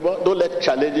your neighbor, don't let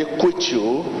challenges quit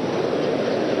you.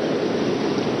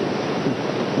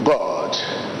 God.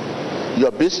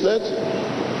 Your business,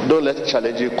 don't let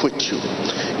challenges quit you.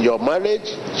 Your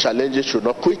marriage, challenges should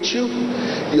not quit you.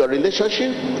 Your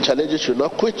relationship, challenges should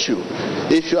not quit you.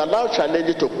 If you allow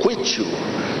challenges to quit you,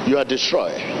 you are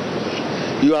destroyed.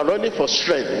 You are running for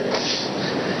strength.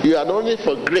 You are running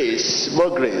for grace, more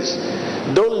grace.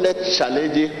 Don't let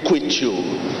challenges quit you.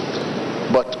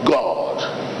 But God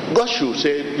should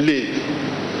say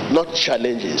live, not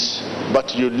challenges.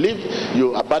 But you live,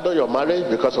 you abandon your marriage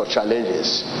because of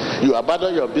challenges. You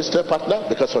abandon your business partner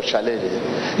because of challenges.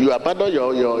 You abandon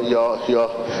your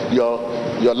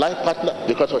life partner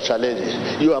because of challenges.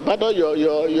 You abandon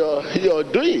your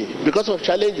doing because of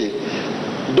challenges.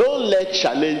 Don't let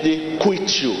challenges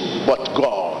quit you, but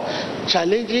God.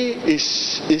 Challenging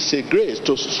is a grace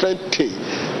to strengthen,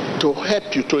 to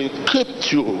help you, to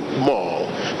equip you more.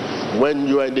 When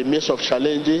you are in the midst of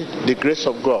challenges, the grace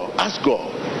of God, ask God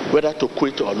whether to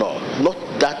quit or not. Not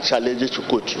that challenge to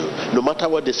quit you. No matter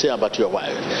what they say about your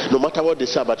wife, no matter what they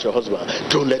say about your husband,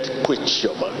 don't let it quit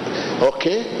your man.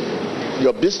 Okay?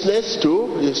 Your business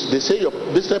too, they say your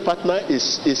business partner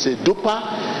is a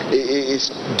duper, is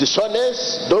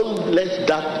dishonest, don't let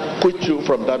that quit you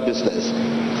from that business.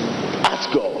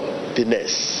 Ask God the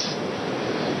next.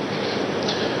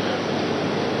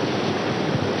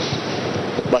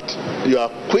 But you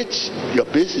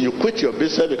quit your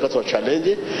business because of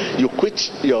challenging. You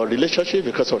quit your relationship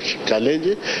because of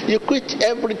challenging. You quit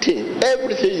everything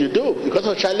you do because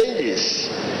of challenges.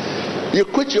 You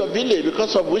quit your village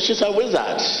because of witches and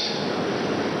wizards.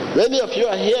 Many of you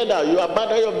are here now. You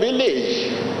abandon your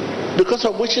village because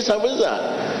of witches and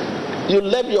wizards. You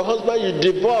left your husband. You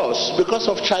divorced because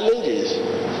of challenges.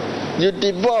 You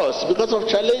divorced because of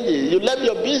challenges. You left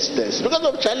your business because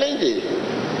of challenges.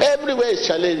 Everywhere is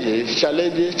challenging.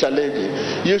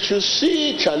 You should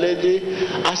see challenging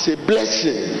as a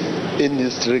blessing in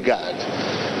this regard,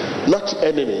 not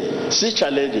enemy. See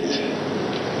challenges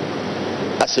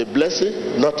as a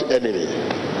blessing, not enemy.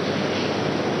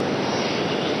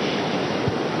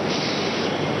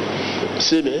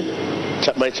 See me,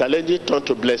 my challenges turn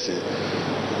to blessing.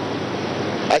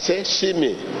 I say, see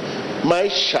me, my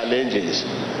challenges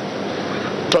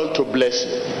turn to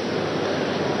blessing.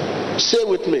 Say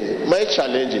with me, my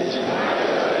challenges.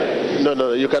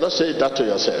 No, you cannot say that to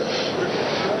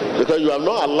yourself. Because you have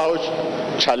not allowed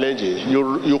challenges.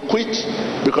 You quit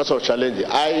because of challenges.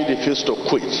 I refuse to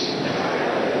quit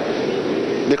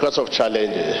because of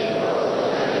challenges.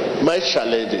 My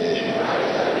challenges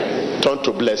turn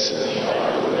to blessing.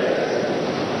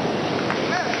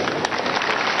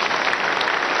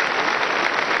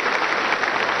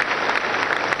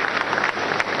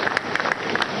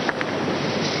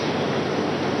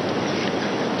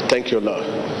 Thank you, Lord.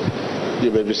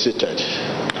 You may be seated.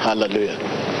 Hallelujah.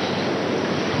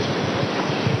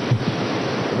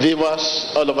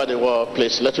 Viewers all over the world,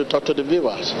 please let me talk to the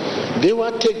viewers.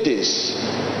 Viewer, take this.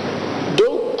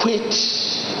 Don't quit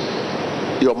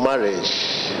your marriage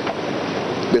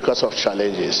because of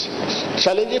challenges.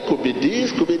 Challenges could be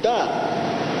this, could be that.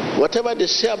 Whatever they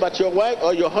say about your wife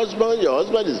or your husband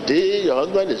is this, your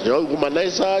husband is young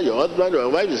womanizer, your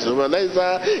wife is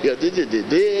womanizer, your this,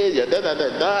 your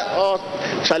that, all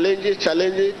challenges,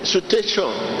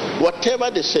 situation. Whatever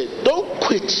they say, don't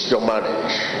quit your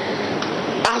marriage.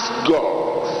 Ask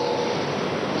God.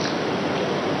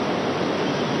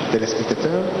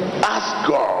 Telespectateur, ask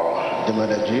God.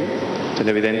 Demande à Dieu.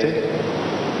 Televidente.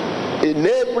 In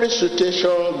every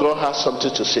situation, God has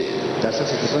something to say.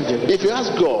 If you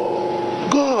ask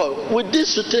God, with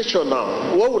this situation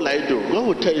now, what will I do? God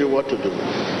will tell you what to do.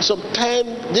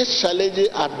 Sometimes these challenges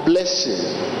are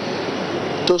blessings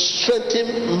to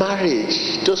strengthen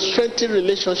marriage, to strengthen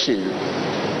relationship.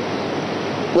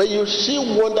 When you see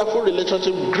wonderful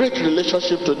relationship, great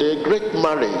relationship today, great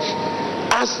marriage,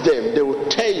 ask them, they will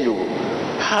tell you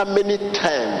how many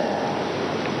times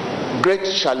great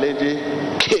challenges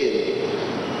came.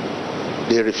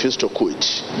 They refused to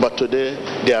quit. But today,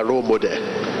 they are role model.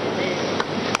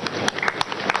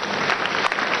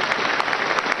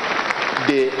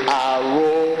 They are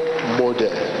role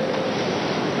model.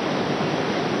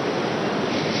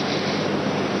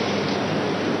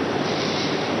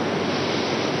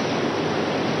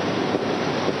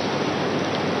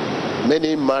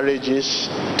 Many marriages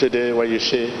today, when you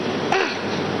say,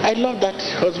 I love that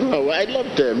husband, I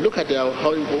love them, look at their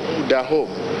home,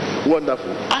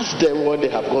 wonderful. Ask them what they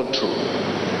have gone through.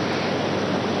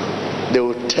 They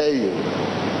will tell you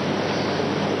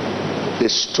the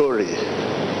story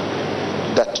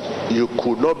that you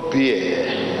could not bear,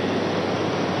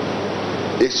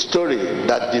 a story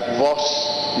that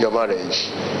divorced your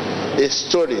marriage, a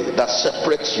story that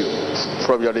separates you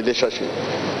from your relationship,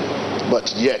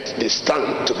 but yet they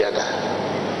stand together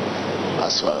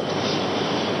as well.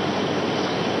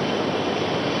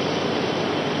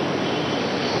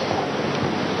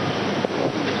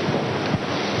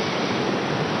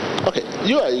 Okay,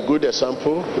 you are a good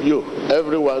example.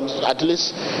 Everyone, at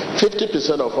least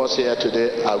 50% of us here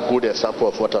today are good example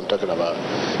of what I'm talking about.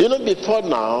 Before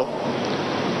now,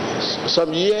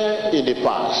 some year in the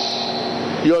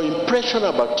past, your impression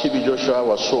about TB Joshua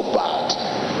was so bad.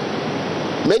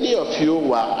 Many of you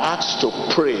were asked to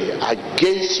pray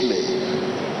against me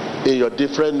in your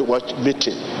different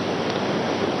meeting.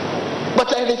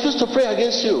 But I refuse to pray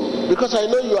against you because I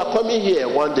know you are coming here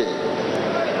one day.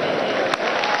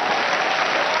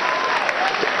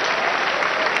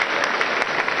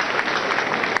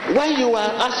 Why you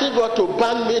are asking God to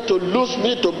ban me, to lose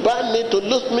me, to ban me, to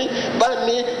lose me, ban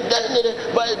me,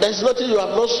 but there's nothing you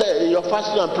have not said in your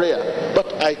fasting and prayer.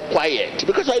 But I quiet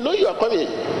because I know you are coming.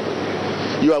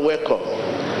 You are welcome.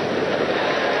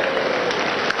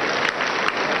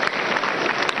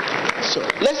 So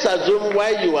let's assume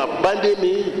while you are banding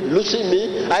me, losing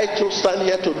me, I too stand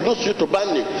here to lose you, to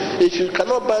ban me. If you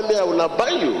cannot ban me, I will not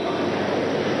ban you.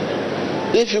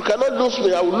 If you cannot lose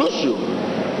me, I will lose you.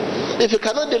 If you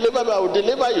cannot deliver me, I will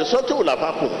deliver you. Something will have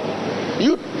happened.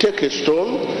 You take a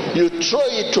stone, you throw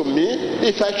it to me.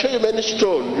 If I show you many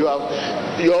stones, you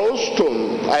have your own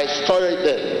stone, I store it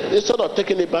there. Instead of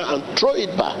taking it back and throw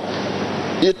it back.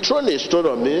 You throw a stone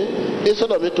on me,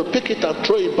 instead of me to pick it and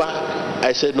throw it back,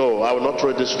 I said, no, I will not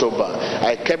throw this stone back.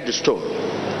 I kept the stone.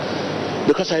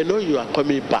 Because I know you are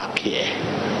coming back here.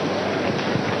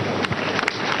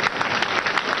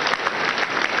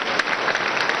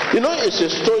 You know, it's a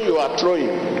stone you are throwing.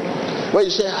 When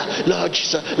you say, Lord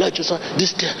Jesus,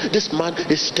 this man,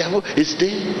 this devil is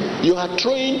there, you are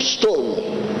throwing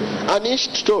stone. And each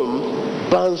stone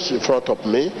bounces in front of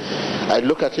me. I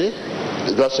look at it.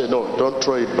 God said, no, don't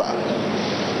throw it back.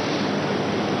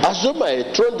 Assume I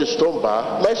throw the stone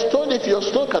back. My stone, if your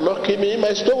stone cannot kill me,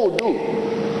 my stone will do.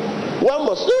 One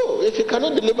must do. If you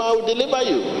cannot deliver, I will deliver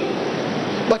you.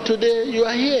 But today, you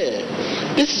are here.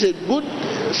 This is a good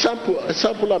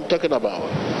sample I'm talking about.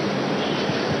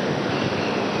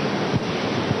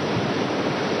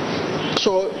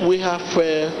 So we have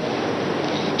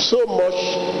so much,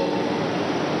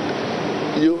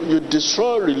 you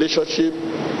destroy relationship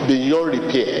beyond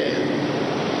repair.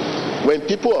 When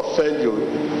people offend you,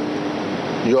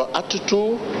 your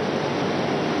attitude,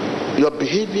 your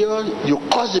behavior, you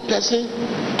cause the person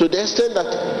to the extent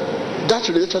that that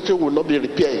relationship will not be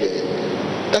repaired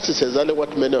again. That is exactly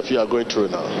what many of you are going through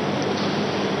now.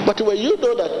 But when you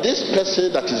know that this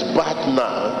person that is bad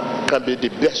now can be the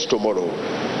best tomorrow,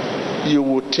 you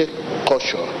will take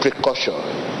precaution.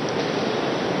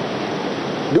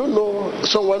 Do you know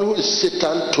someone who is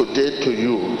Satan today to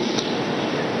you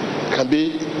can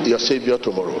be your savior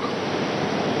tomorrow?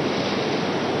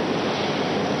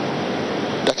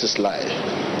 That is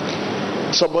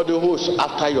lie. Somebody who is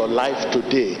after your life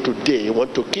today,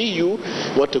 want to kill you,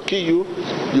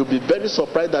 you'll be very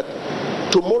surprised that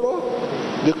tomorrow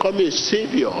become a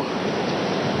savior.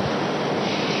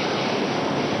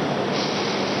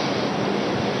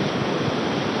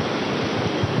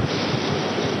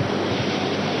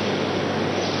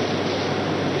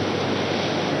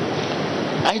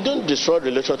 I don't destroy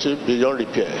relationship beyond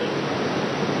repair.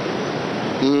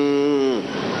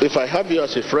 If I have you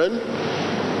as a friend,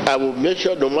 I will make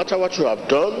sure no matter what you have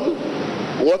done,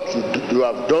 what you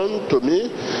have done to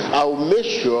me, I will make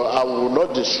sure I will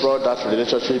not destroy that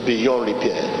relationship beyond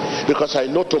repair. Because I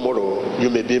know tomorrow you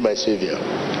may be my savior.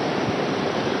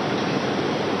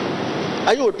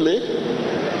 Are you with me?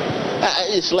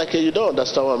 It's like you don't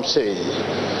understand what I'm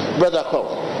saying. Brother,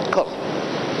 come.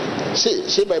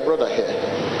 See my brother here.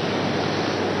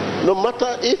 No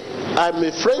matter if I'm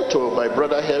a friend to my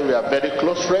brother here, we are very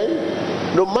close friends.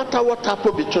 No matter what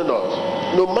happened between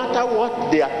us, no matter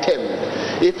what they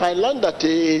attempt, if I learn that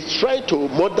he is trying to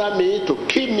murder me, to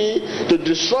kill me, to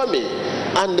destroy me,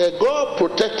 and God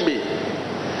protect me,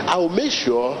 I will make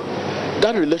sure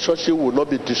that relationship will not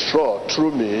be destroyed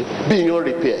through me beyond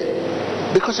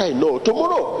repair. Because I know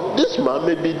tomorrow this man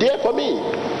may be there for me.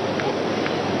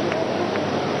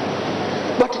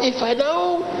 But if I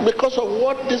now, because of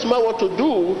what this man wants to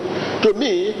do to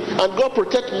me, and God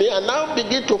protect me, and now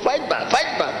begin to fight back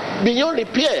beyond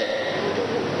repair,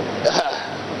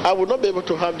 I will not be able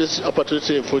to have this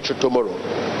opportunity in future tomorrow.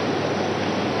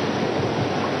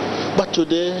 But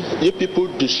today, you people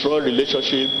destroy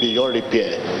relationship beyond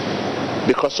repair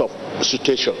because of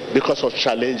situation, because of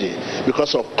challenging,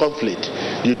 because of conflict.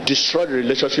 You destroy the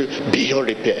relationship beyond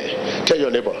repair. Tell your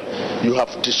neighbor, you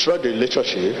have destroyed the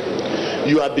relationship.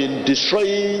 You have been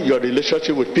destroying your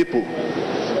relationship with people.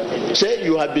 Say,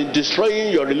 you have been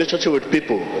destroying your relationship with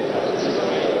people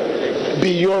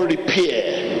beyond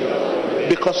repair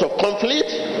because of conflict,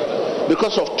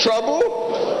 because of trouble,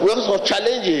 because of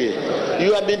challenging.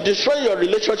 You have been destroying your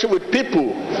relationship with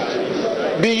people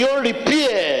beyond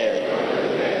repair.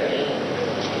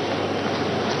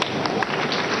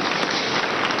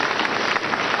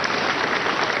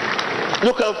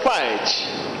 You can fight,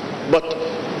 but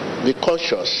be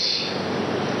conscious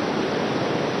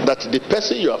that the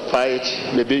person you are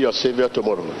fighting may be your savior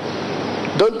tomorrow.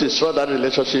 Don't destroy that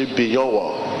relationship beyond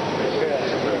war.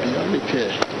 Beyond repair.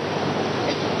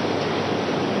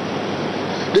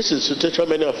 This is the situation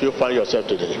many of you find yourself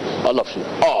today. All of you.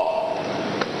 All.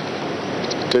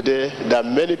 Today, there are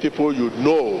many people you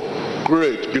know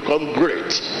great, become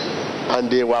great, and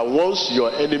they were once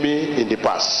your enemy in the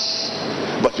past.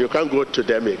 But you can't go to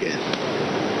them again.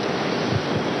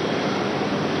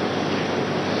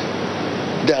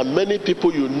 There are many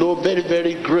people you know very,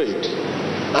 very great,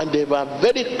 and they were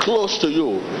very close to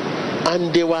you,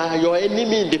 and they were your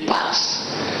enemy in the past,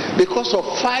 because of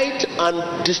fight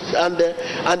and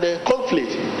the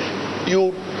conflict,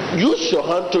 you use your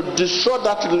hand to destroy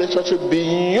that relationship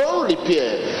beyond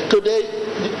repair. Today,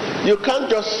 you can't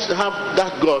just have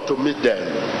that God to meet them.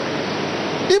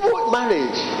 Even with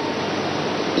marriage,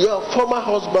 your former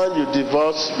husband, you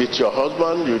divorced with your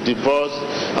husband, you divorced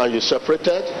and you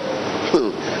separated.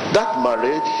 That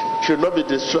marriage should not be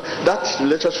destroyed. That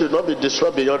relationship should not be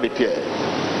destroyed beyond repair.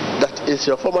 That is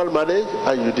your former marriage,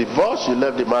 and you divorced, you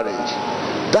left the marriage.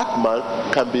 That man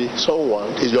can be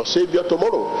someone, is your savior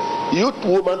tomorrow. You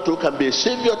woman too can be a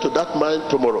savior to that man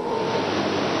tomorrow.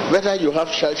 Whether you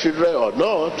have children or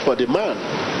not, for the man,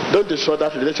 don't destroy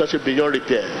that relationship beyond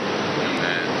repair.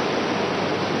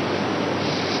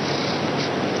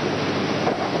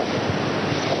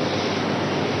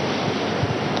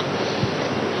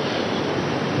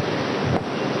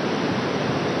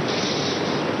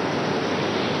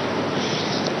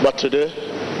 But today,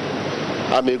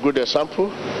 I'm a good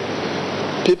example.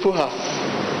 People have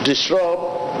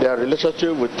destroyed their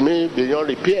relationship with me beyond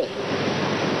repair.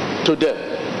 To them,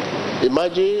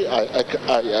 imagine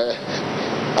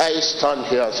I stand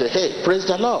here and say, hey, praise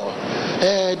the Lord.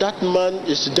 That man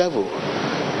is the devil.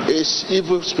 He's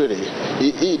evil spirit.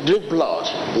 He drink blood.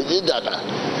 He did that.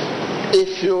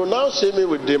 If you now see me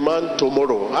with the man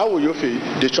tomorrow, how will you feel?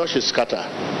 The church is scattered.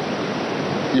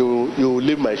 You will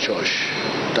leave my church.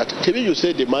 That maybe you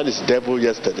said the man is devil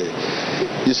yesterday.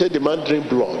 You said the man drink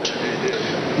blood.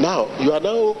 Now you are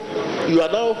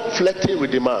now flirting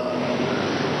with the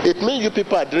man. It means you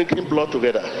people are drinking blood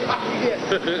together.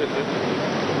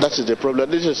 That is the problem.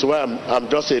 This is why I'm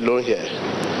just alone here.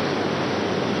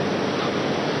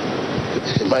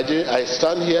 Imagine I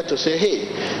stand here to say,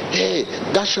 hey,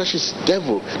 that church is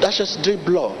devil. That church drink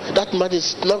blood. That man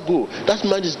is not good. That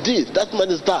man is this. That man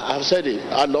is that. I've said it,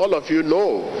 and all of you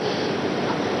know.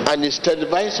 And it's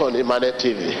televised on Emmanuel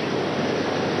TV.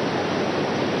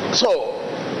 So,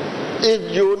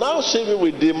 if you now see me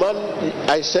with the man,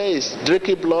 I say it's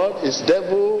drinking blood, it's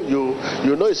devil,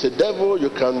 you know it's a devil, you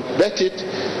can bet it.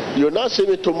 You now see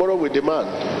me tomorrow with the man.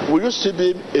 Will you still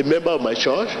be a member of my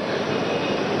church?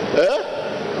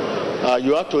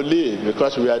 You have to leave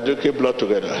because we are drinking blood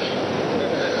together.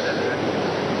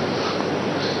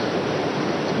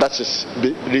 That is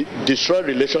destroy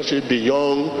relationship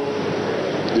beyond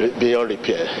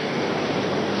repair.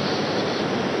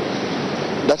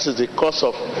 That is the cause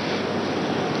of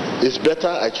it's better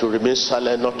I should remain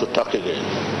silent, not to talk again.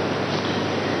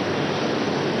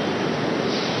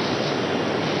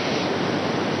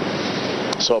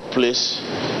 So please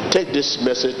take this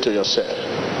message to yourself.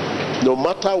 No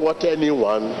matter what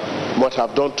anyone might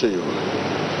have done to you,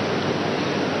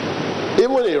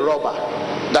 even a robber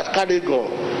that carried gun,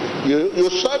 you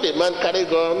saw the man carry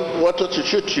gun, wanted to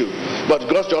shoot you, but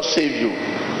God just saved you,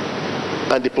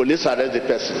 and the police arrest the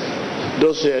person.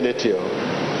 Don't say anything.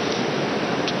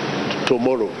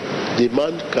 Tomorrow, the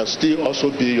man can still also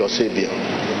be your savior.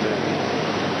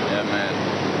 Amen.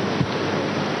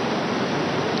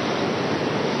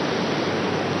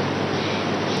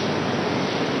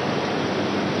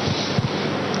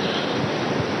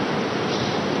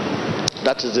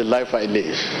 That is the life I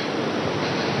live.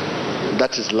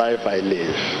 That is life I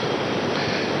live.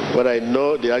 When I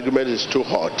know the argument is too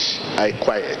hot, I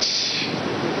quiet.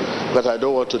 But I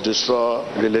don't want to destroy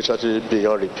relationship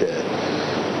beyond repair.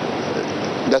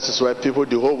 That is why people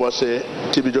the whole world say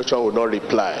TB Joshua will not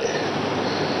reply.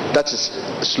 That is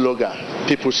a slogan.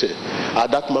 People say,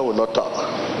 that man will not talk.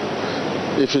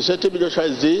 If you say TB Joshua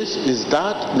is this, is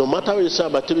that, no matter what you say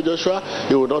about TB Joshua,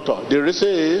 he will not talk. The reason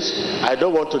is, I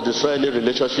don't want to destroy any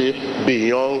relationship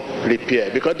beyond repair.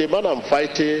 Because the man I'm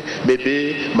fighting may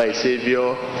be my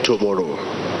savior tomorrow.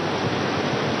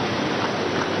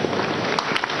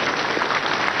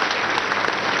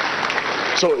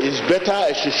 So it's better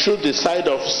I should shoot the side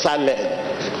of silent.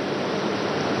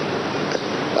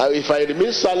 If I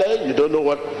remain silent, you don't know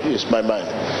what is my mind.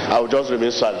 I will just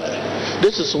remain silent.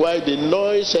 This is why the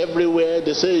noise everywhere,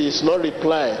 they say it's not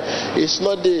reply, it's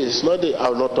not this, it's not this, I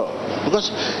will not talk.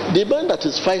 Because the man that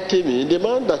is fighting me, the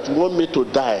man that wants me to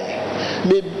die,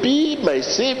 may be my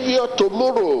savior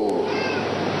tomorrow.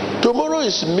 Tomorrow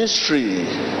is mystery.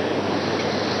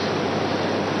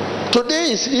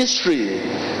 Today is history.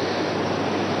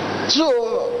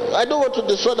 So I don't want to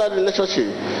destroy that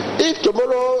relationship. If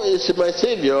tomorrow is my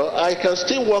savior, I can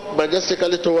still walk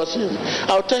majestically towards him.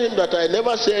 I'll tell him that I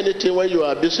never say anything when you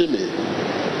are abusing me.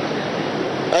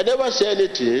 I never say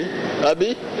anything.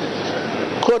 Abi,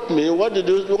 quote me. What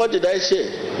did I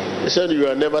say? He said you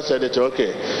have never said it.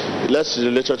 Okay, let's the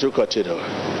relationship continue.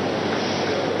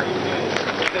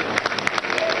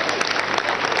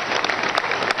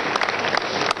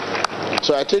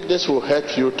 So I think this will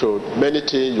help you to many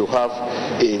things you have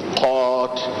in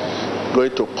court,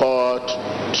 going to court,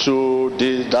 to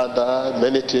this, that,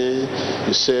 many things.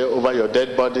 You say over your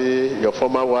dead body, your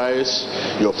former wives,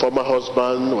 your former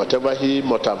husband, whatever he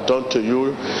might have done to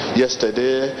you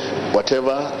yesterday,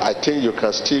 whatever, I think you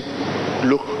can still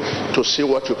look to see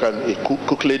what you can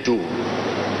quickly do.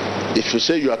 If you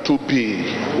say you are too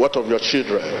big, what of your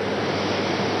children?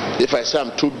 If I say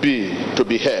I'm too big to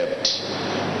be helped,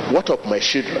 what of my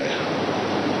children?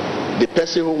 The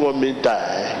person who wants me to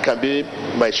die can be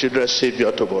my children's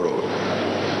savior tomorrow.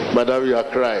 Madam, you are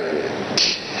crying.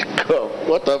 Come,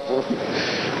 what happened?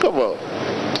 Come on.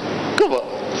 Come on.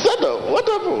 Stand up. What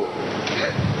happened?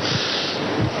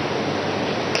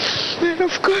 Man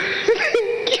of God,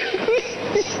 thank you.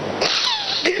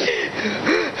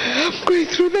 I'm going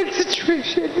through that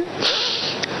situation.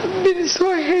 I've been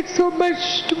so hate so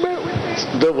much to my witness.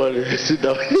 Don't worry, sit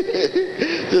down.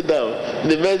 Sit down.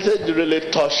 The message really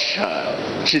touched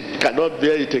her. She cannot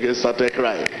bear it again, started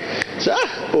crying. So,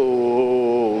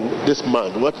 oh, this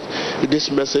man, what this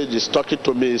message is talking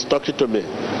to me, is talking to me.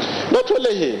 Not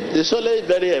only him, it's only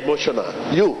very emotional.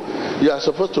 You are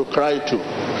supposed to cry too.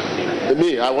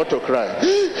 Me, I want to cry.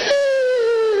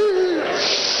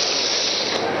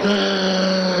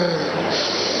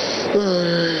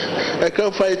 I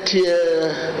can't find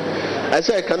tears. I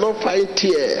said I cannot find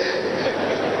tears.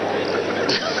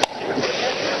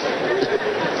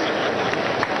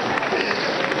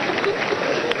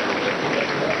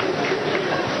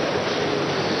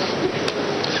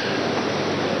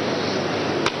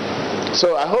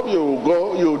 So I hope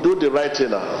you do the right thing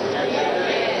now.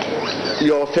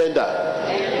 Your offender.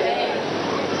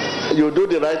 You do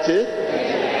the right thing?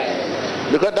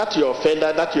 Because that's your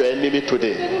offender, that's your enemy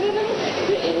today.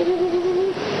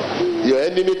 Your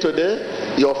enemy today,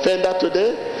 your offender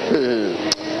today,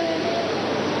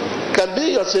 can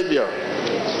be your savior.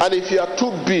 And if you are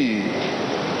too big,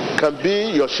 can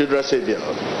be your children's savior.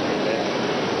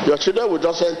 Your children will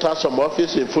just enter some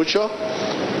office in future.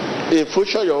 In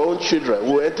future, your own children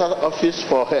will enter office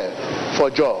for help, for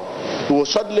job. You will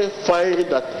suddenly find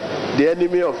that the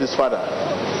enemy of his father.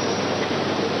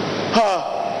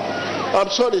 I'm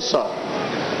sorry, sir.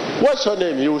 What's your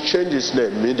name? He will change his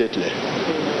name immediately.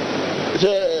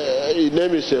 His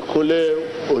name is Kule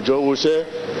Ojo. Will say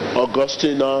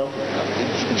Augustina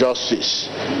Justice,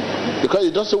 because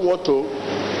he doesn't want to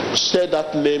say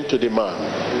that name to the man,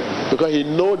 because he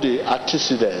knows the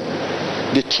antecedent,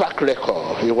 the track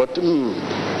record. He want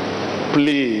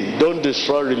please don't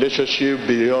destroy relationship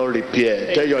beyond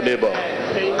repair. Tell your neighbor.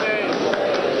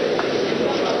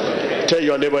 Tell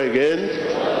your neighbor again.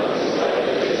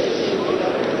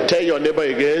 Tell your neighbor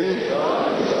again.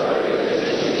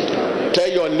 Tell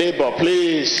your neighbor,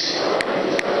 please.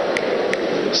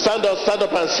 Stand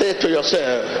up and say it to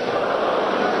yourself.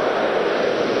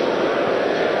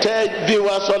 Tell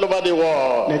viewers all over the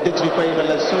world. I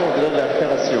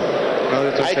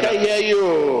can hear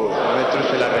you.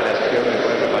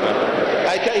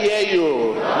 I can hear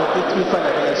you.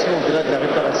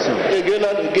 Again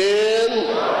and again.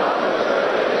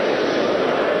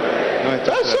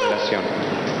 That's all.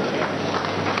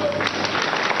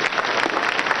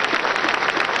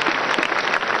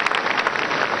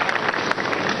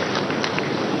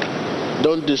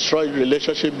 Don't destroy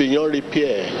relationship beyond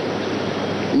repair.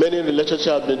 Many relationships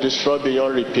have been destroyed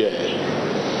beyond repair.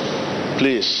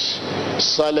 Please,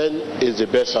 silence is the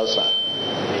best answer.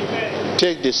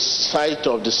 Take the side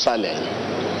of the silent.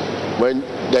 When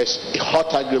there's a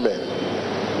hot argument,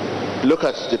 look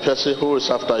at the person who is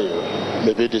after you,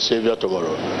 maybe the Savior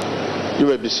tomorrow. You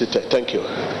may be seated. Thank you.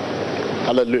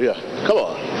 Hallelujah. Come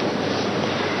on.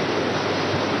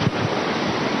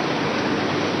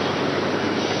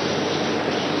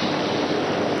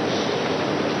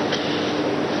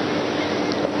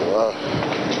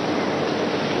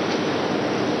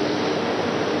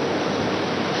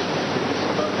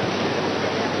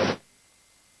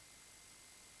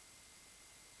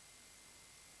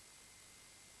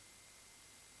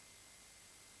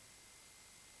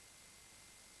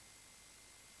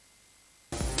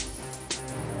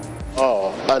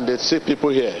 Oh, and they see people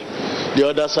here. The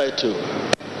other side too.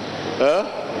 Huh?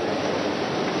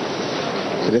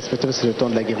 C'est le temps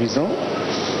de la guérison.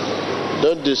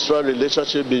 Don't destroy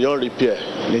relationship beyond repair.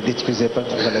 Ne détruisez pas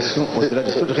toute relation au-delà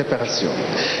de toute réparation.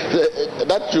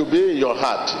 That should be in your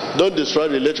heart. Don't destroy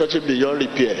relationship beyond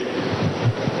repair.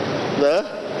 Huh?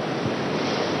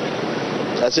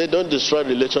 I say don't destroy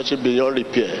relationship beyond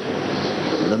repair.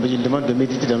 Il demande de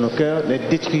méditer dans nos cœurs, ne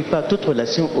détruis pas toute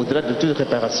relation au-delà de toute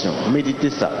réparation. Méditez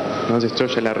ça. Don't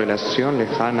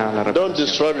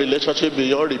destroy relationship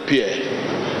beyond repair.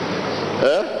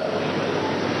 Hein?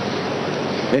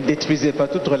 Ne détruisez pas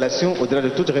toute relation au-delà de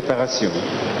toute réparation.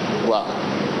 Wow.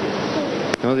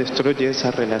 No destruye esa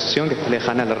relación que está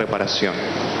lejana a la reparación.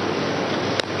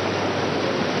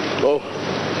 Oh,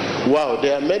 wow,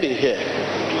 there are many here.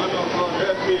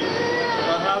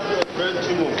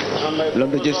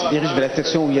 L'homme de Dieu se dirige vers la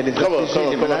section où il y a les affligés et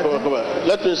les malades. Come on.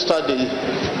 Let me start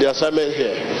the assignment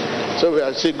here. So we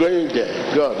are still going there.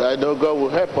 God, I know God will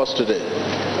help us today.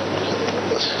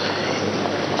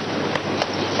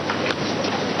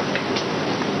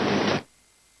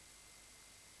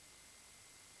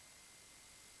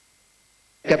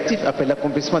 Captif après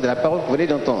l'accomplissement de la parole que vous venez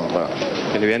d'entendre.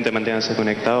 El evidente manténganse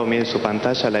conectados, miren su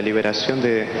pantalla, la liberación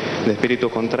de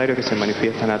espíritus contrarios que se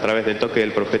manifiestan a través del toque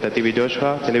del profeta TV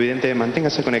Joshua. Televidente,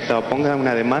 manténgase conectado, ponga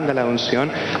una demanda a la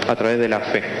unción a través de la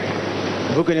fe.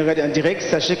 Vous qui nous regardez en direct,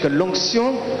 sachez que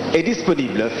l'onction est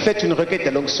disponible. Faites une requête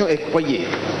à l'onction et croyez.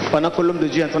 Pendant que l'homme de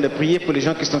Dieu est en train de prier pour les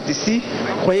gens qui sont ici,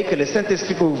 croyez que le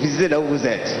Saint-Esprit peut vous viser là où vous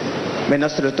êtes. Maintenant,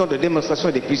 c'est le temps de démonstration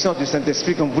des puissances du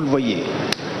Saint-Esprit comme vous le voyez.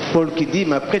 Paul qui dit,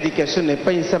 ma prédication n'est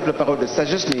pas une simple parole de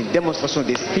sagesse, mais une démonstration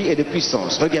d'esprit et de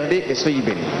puissance. Regardez et soyez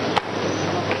bénis.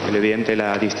 El evidente,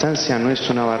 la distancia no es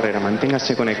una barrera.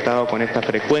 Manténgase conectado con esta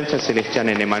frecuencia celestial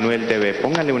en Emmanuel TV.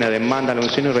 Póngale una demanda a la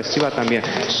unción y reciba también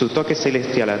su toque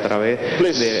celestial a través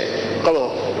de... Come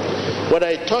on. When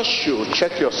I touch you,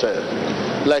 check yourself.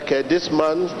 Like this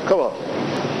man, come on.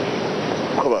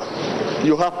 Come on.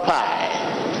 You have pie.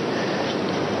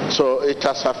 So it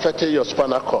has affected your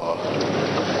spinal cord.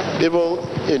 Even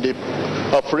in the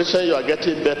operation, you are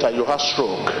getting better. You have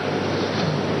stroke.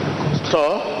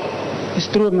 So, it's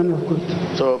true, man of God.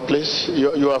 So please,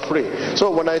 you are free.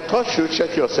 So when I touch you,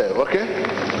 check yourself, okay?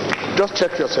 Just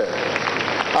check yourself.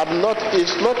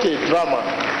 It's not a drama.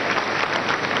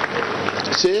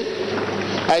 See,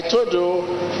 I told you,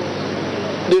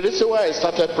 the reason why I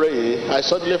started praying, I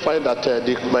suddenly find that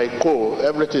my core,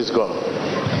 everything is gone.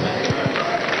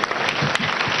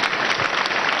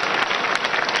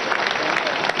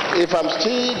 If I'm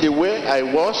still the way I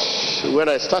was when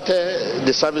I started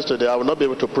the service today, I will not be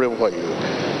able to pray for you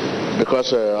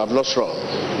because I'm not strong.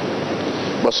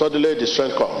 But suddenly the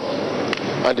strength came,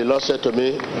 and the Lord said to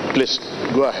me, please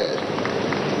go ahead.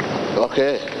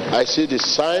 Okay, I see the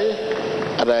sign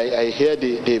and I hear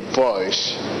the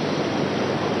voice,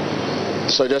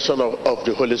 suggestion of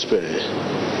the Holy Spirit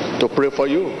to pray for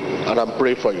you, and I'm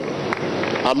praying for you.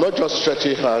 I'm not just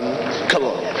stretching hand. Come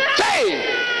on.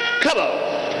 Hey! Come on.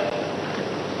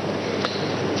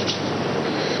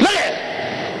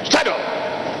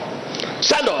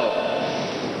 Stand up.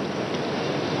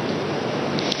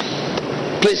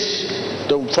 Please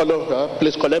don't follow her.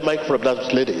 Please collect mic from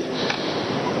that lady.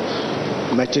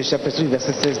 Matthieu chapitre 8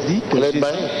 verset 16 dit que collect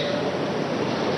mic.